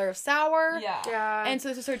 It's the color of sour. Yeah. Yeah. And so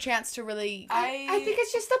this is her chance to really. I think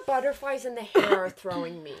it's just the butterflies in the hair are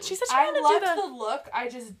throwing me. She said she I wanted loved to do the look. I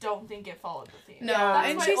just don't think it followed the theme. No, Yeah.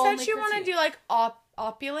 and That's she my said only she wanted to critique. do like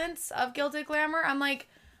opulence of gilded glamour. I'm like,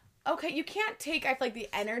 okay, you can't take I feel like the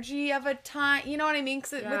energy of a time. You know what I mean?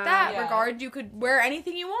 Because with Yeah. that Yeah. regard, you could wear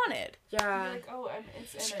anything you wanted. You're Yeah. like, oh,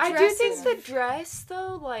 it's in I a do Dresses. think the dress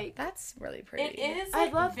though, like That's really pretty. It is I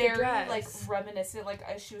like love the very dress. like reminiscent. Like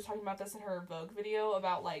she was talking about this in her Vogue video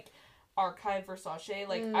about like archive Versace.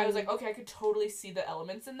 Like I was like, okay, I could totally see the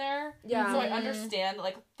elements in there. Yeah. So I understand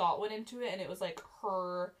like thought went into it, and it was like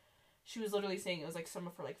her. She was literally saying it was like some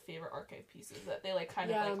of her like favorite archive pieces that they like kind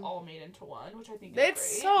Yeah. of like all made into one, which I think is It's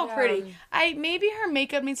great. so Yeah. pretty. Maybe her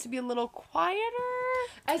makeup needs to be a little quieter.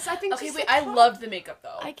 I think Okay, just wait. the I top- loved the makeup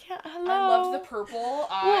though. I can't. Hello. I loved the purple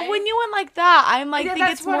eye. Well, when you went like that, I'm like, Yeah, think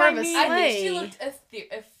that's it's what more I of a mean. sleigh. I think she looked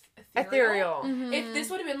Ethereal. If this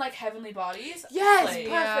would have been like Heavenly Bodies, Yes, slay.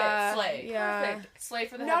 perfect. Slay. Yeah. Perfect. Slay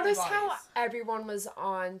for the Notice Heavenly how Bodies. everyone was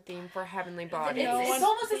on theme for Heavenly Bodies. No It's one-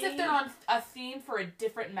 almost as if they're on a theme for a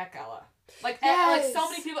different Met Gala. Like, Yes. like so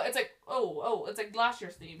many people, it's like, it's like last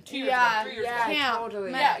year's theme, 2 years Yeah, ago, 3 years yeah. ago. Camp.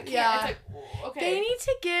 totally. Yeah, can't, Yeah. it's like, okay. They need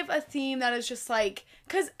to give a theme that is just like,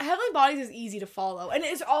 because Heavenly Bodies is easy to follow, and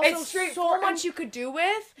it's also It's so straightforward. much you could do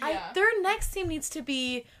with. Yeah. Their next theme needs to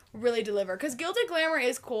be really deliver, because Gilded Glamour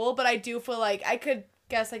is cool, but I do feel like I could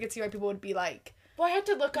see why people would be like, Well, I had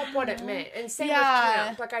to look up what it meant, and same Yeah. with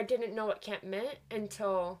camp. Like, I didn't know what camp meant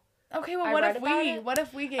until. okay, well, I what read if about we, it. what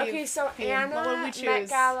if we gave? Okay, so theme? Anna, What would we choose? Met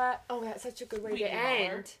Gala. Oh, that's such a good way We to email her.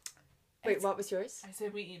 end. Wait, what was yours? I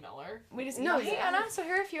said we email her. We just No, hey yeah. Anna. So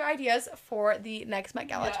here are a few ideas for the next Met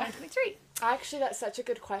Gala Yeah. 2023. Actually, that's such a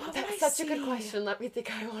good question. What did That's I such a good see? question. Let me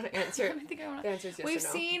think. I want to answer. I think I want The answer is yes We've or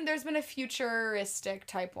no. seen there's been a futuristic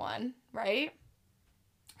type one, right?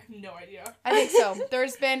 I have no idea. I think so.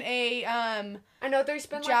 There's been a I know there's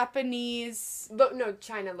been Japanese.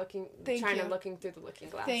 China looking. Thank China you. looking through the looking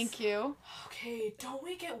glass. Thank you. Okay, don't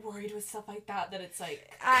we get worried with stuff like that it's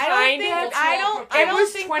like... I Kind don't of. think I It don't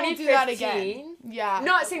was think they'll do that again. 2015. Yeah.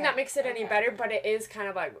 Not saying Okay. that makes it any Okay. better, but it is kind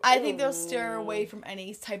of like. I think they'll steer ooh. away from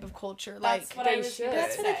any type of culture. That's Like what I they was should. gonna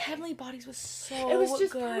that's say. why like Heavenly Bodies was so It was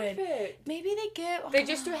just good. perfect. Maybe they get They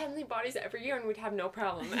just do Heavenly Bodies every year, and we'd have no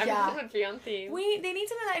problem. Yeah. Everyone would be on theme. they need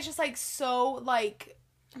something that is just like so like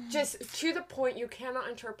Just to the point, you cannot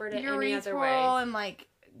interpret it any other urethral way. and like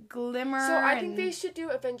glimmer. So I think and- they should do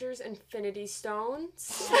Avengers Infinity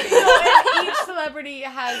Stones. and each celebrity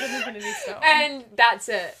has an Infinity Stone. And that's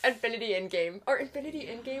it. Infinity Endgame. Or Infinity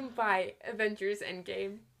Endgame by Avengers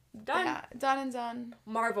Endgame. Done. Yeah, done and done.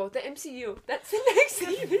 Marvel, the MCU. That's the next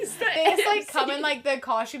theme. Is the They just like MCU. come in like the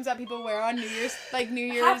costumes that people wear on New Year's. Half the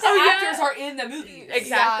yeah. actors are in the movies.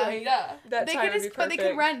 Exactly. Yeah. That's They how could it would just, be but they could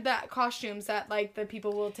perfect. rent that costumes that like the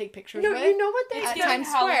people will take pictures No, with. you know what they It's At do? like Times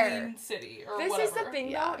Square. Halloween City or This whatever. is the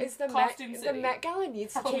thing, Yeah. though, is the Costume the City. Met Gala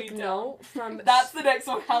needs to Halloween take Town. note from... That's the next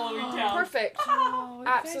one, Halloween Town. Perfect. Oh, you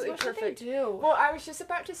guys, Absolutely what should they perfect. do? Well, I was just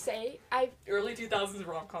about to say, Early 2000s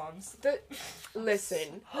rom-coms.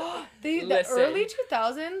 listen, The Listen. early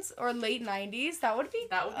 2000s or late 90s, that would be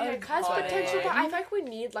That would be a a it has But- potential, but I feel like we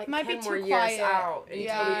need like Might be 10 more too years quiet. out until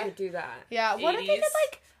Yeah. we could do that. yeah. What if they did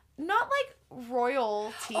 80s? like not like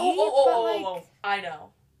royalty, Oh, but like oh. I know.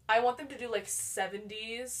 I want them to do like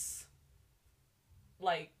 70s,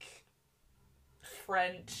 like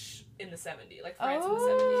French in the 70s, like France in the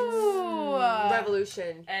 70s. Oh.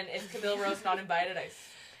 Revolution. And if Camille Rose not invited,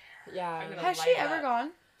 Yeah. I'm gonna Has light she that. ever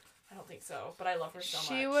gone? I don't think so, but I love her so much.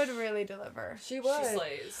 She would really deliver. She She would.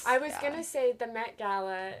 slays. I was Yeah. gonna say the Met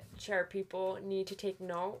Gala chair people need to take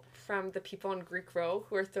note from the people on Greek Row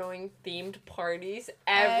who are throwing themed parties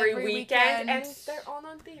every weekend, and they're all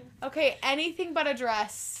on theme. Okay, anything but a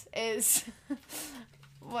dress is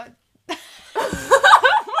what.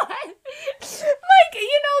 Like,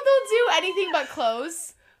 you know, they'll do anything but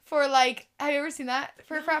clothes for like, have you ever seen that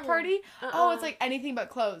for a frat No. party? Oh, it's Uh-uh. like anything but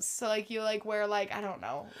clothes. So like you like wear like, I don't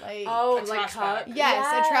know, like Oh, A like trash cup. bag.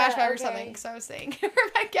 yes, a trash bag or okay. something. So I was saying for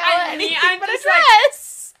Met Gala, I mean, anything I'm but a just like-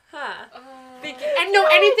 dress. Huh. Uh, And no,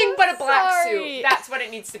 anything but a black Sorry. suit. That's what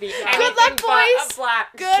it needs to be. Good Anything luck, but boys. A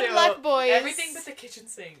black Good suit. luck, boys. Everything but the kitchen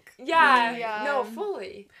sink. Yeah. Yeah. No,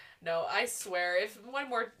 fully. No, I swear, if one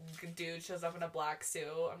more dude shows up in a black suit,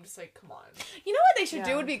 I'm just like, come on. You know what they should Yeah.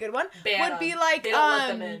 do would be a good one? Ban would them. be like They don't let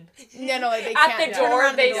them in. No, they At can't. the Turn door,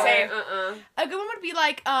 around they the door. say, A good one would be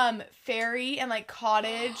like fairy and like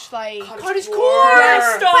cottage, like Cottage core. core.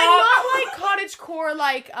 Yes, Stop. but not like cottage core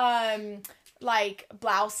like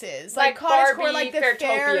blouses. Like cottage core Barbie like the Fairtopia.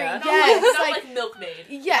 fairy. Not Yes, not like, like milkmaid.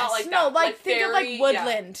 yes, Not like no, that. like think of fairy, like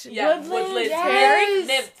woodland. Yeah, Woodland, yes. fairy.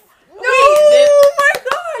 Nymph. No! Oh my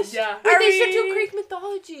gosh! Yeah. Wait, Are they should do we- Greek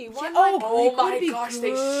mythology. One Oh, like- Oh Greek would my be gosh,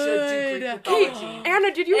 they should do Greek good. mythology.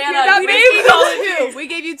 Anna, did you Anna, hear that, we We just babe? gave you two. We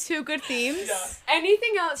gave you two good themes. Yeah.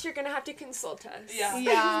 Anything else, you're gonna have to consult us. Yeah.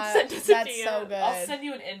 Yeah, Send us a that's DM. so good. I'll send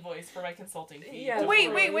you an invoice for my consulting fee. Yeah. Don't Wait,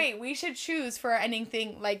 worry. wait. We should choose for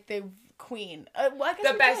anything like the queen. Well, I guess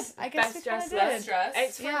The we best, did. I guess best we kinda dressed. did. Best dress.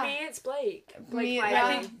 It's for Yeah. me. It's Blake. Blake Me- Lively. yeah.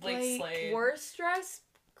 I think Blake Blake Slade. Worst dress,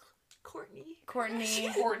 Courtney. Courtney.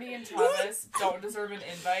 Courtney and Travis don't deserve an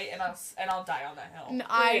invite, and I'll die on that hill. No,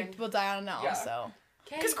 I Weird. will die on it Yeah. also.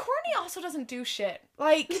 Okay. Because Courtney also doesn't do shit.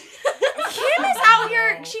 Like, Kim is out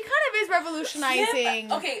here. She kind of is revolutionizing.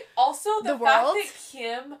 Kim, okay, also the The fact world? that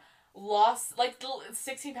Kim lost like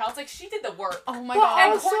 16 pounds. Like, she did the work. Oh my But god.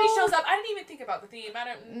 And also- Courtney shows up. I didn't even think about the theme. I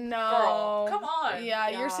don't. No. Girl, come on. Yeah,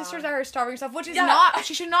 Yeah. your sisters are starving yourself, which is Yeah. not.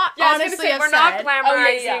 She should not Yeah, I was gonna honestly say, have we're not said.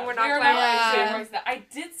 glamorizing. We're not We're glamorizing. Yeah. that. I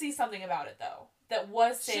did see something about it though that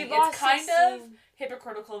was She saying lost it's kind 16. of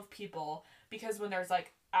hypocritical of people because when there's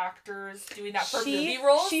like actors doing that for She- movie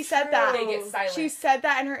roles, she said that. they get silent. She said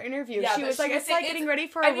that in her interview. Yeah, she but was like, she was it's like saying getting ready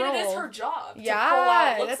for a I mean, role. it is her job Yeah, to pull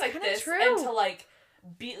out looks that's like kinda this true. and to like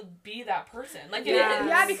be that person. Like Yeah. it is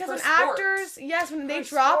Yeah, because for when sport. actors, when they For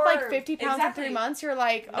drop like sport. 50 pounds Exactly. in 3 months, you're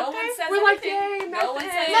like, No okay, one says We're like, anything. yay, no one nothing.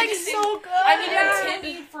 says like anything. so good. I mean, Yeah. and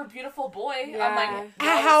Timmy for Beautiful Boy. Yeah. I'm like,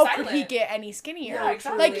 no how one's could he silent. get any skinnier? Yeah,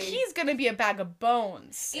 exactly. Like he's gonna be a bag of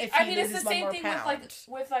bones if I he mean, it's loses the one same more thing pound.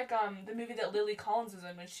 with the movie that Lily Collins was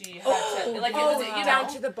in when she had Oh, to like Oh, it was, you down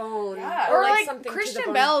know, to the bone. Yeah. Or like something to the Christian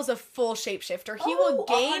bone. Bell is a full shapeshifter. He will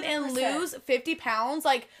Oh, gain and 100%. lose 50 pounds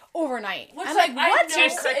like overnight. which I'm like like, what? I know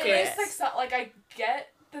Just cricket. it is like so, like I get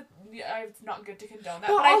that it's not good to condone that,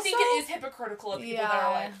 Well, but I think also- it is hypocritical of people that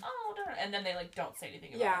are Yeah. like, oh, don't, and then they like don't say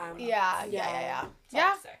anything about Yeah. it. Yeah. Yeah. Yeah. That's all I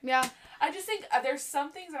have to say. Yeah. I just think there's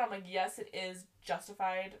some things that I'm like, yes, it is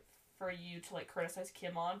justified for you to like criticize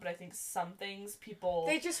Kim on, but I think some things people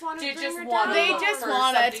They just want to They bring just her wanna down. They look just for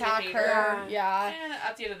want to something to attack hate her. her. Yeah. and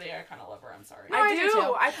at the end of the day, I kind of love her. I'm sorry. No, I I do do.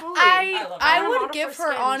 too. I fully. I love her. I I'm a would model give for her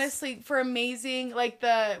skins. honestly for amazing, like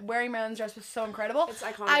the wearing Marilyn's dress was so incredible. It's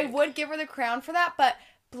iconic. I would give her the crown for that, but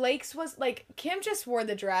Blake's was like Kim just wore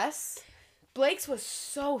the dress. Blake's was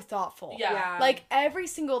so thoughtful. Yeah. Like every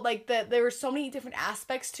single there were so many different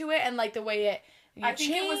aspects to it, and like the way it. I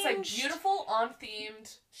think it was like changed. beautiful, on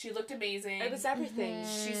themed. She looked amazing. It was everything.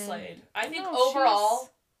 She slayed. I think No, overall,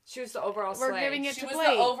 She was the overall We're slay. giving it she to was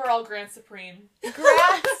Blake. the overall Grand Supreme.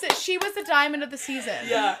 Grass. She was the diamond of the season.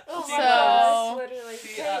 Yeah. Oh she my So- gosh, literally.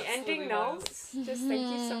 She Okay, absolutely ending was. notes. Just thank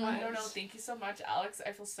you so much. No, thank you so much, Alex.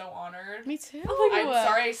 I feel so honored. Me too. I'm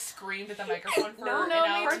sorry I screamed at the microphone for No, an no,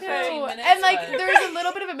 hour me and too. 15 minutes. And like but- there's a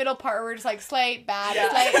little bit of a middle part where we're just like slate, bad, Yeah.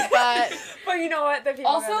 slate, but But you know what? The people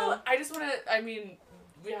Also, know. I just want to, I mean,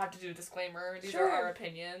 we have to do a disclaimer. These Sure. are our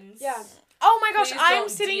opinions. Yeah. oh my gosh, Please I'm don't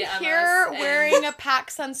sitting DM here us and- wearing a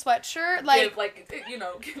PacSun sweatshirt. Like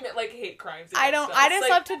Commit like hate crimes. I against us. just Like,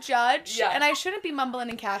 love to judge, Yeah. and I shouldn't be mumbling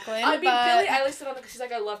and cackling. I mean, but Billie Eilish said on the, she's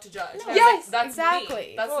like, I love to judge. No, And I was yes, like, that's exactly.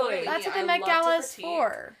 Me. That's Fully. literally that's me. what the I Met love Gala to is critique.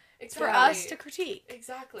 for. It's for Exactly. us to critique.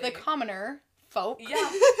 Exactly. The commoner folk. Yeah.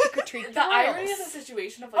 To critique The irony royals. of the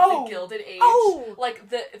situation of like Oh. the Gilded Age, Oh. like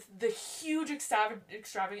the huge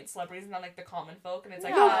extravagant celebrities and then like the common folk, and it's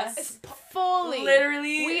like Yeah. us. It's fully.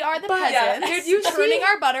 Literally, We are the But- peasants. Yeah. Did you turning see-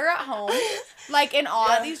 our butter at home, like in awe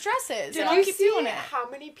Yeah. of these dresses. Did I'll you keep see doing it. how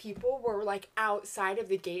many people were like outside of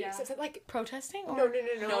the gates? Yeah. It's like Protesting? Or? no,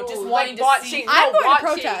 No, just like wanting to watching. see- I'm no, going watching.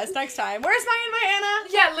 to protest next time. Where's my invite, Anna?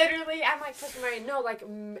 Yeah, literally. I'm like fucking right. No, like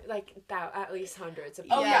at least hundreds of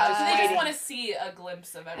people. Oh Yeah. yeah, just so they just waiting. want to see a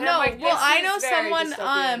glimpse of it. And No, I'm like, well, this I know is very someone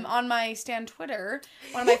dystopian. on my Stan Twitter,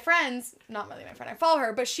 one of my friends, not really my friend, I follow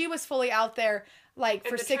her, but she was fully out there like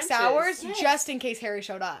In for the 6 trenches, hours yes. just in case Harry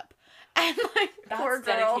showed up. And like That's poor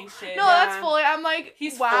girl. dedication. No, that's Yeah. fully. I'm like,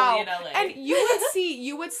 He's wow. fully in LA. And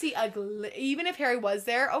you would see even if Harry was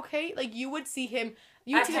there, okay, like you would see him.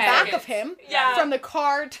 You would see the Okay. back of him Yeah. from the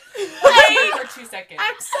car. Wait for 2 seconds.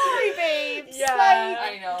 I'm sorry, babes. Yeah.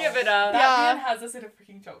 I know. Give it up. That Yeah. man has us in a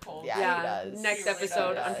freaking chokehold. Yeah. Yeah. he does. Next He really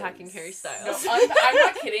episode, does. unpacking Harry No, Styles. I'm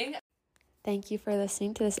not kidding. Thank you for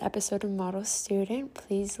listening to this episode of Model Student.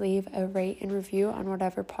 Please leave a rate and review on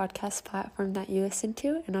whatever podcast platform that you listen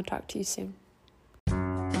to, and I'll talk to you soon.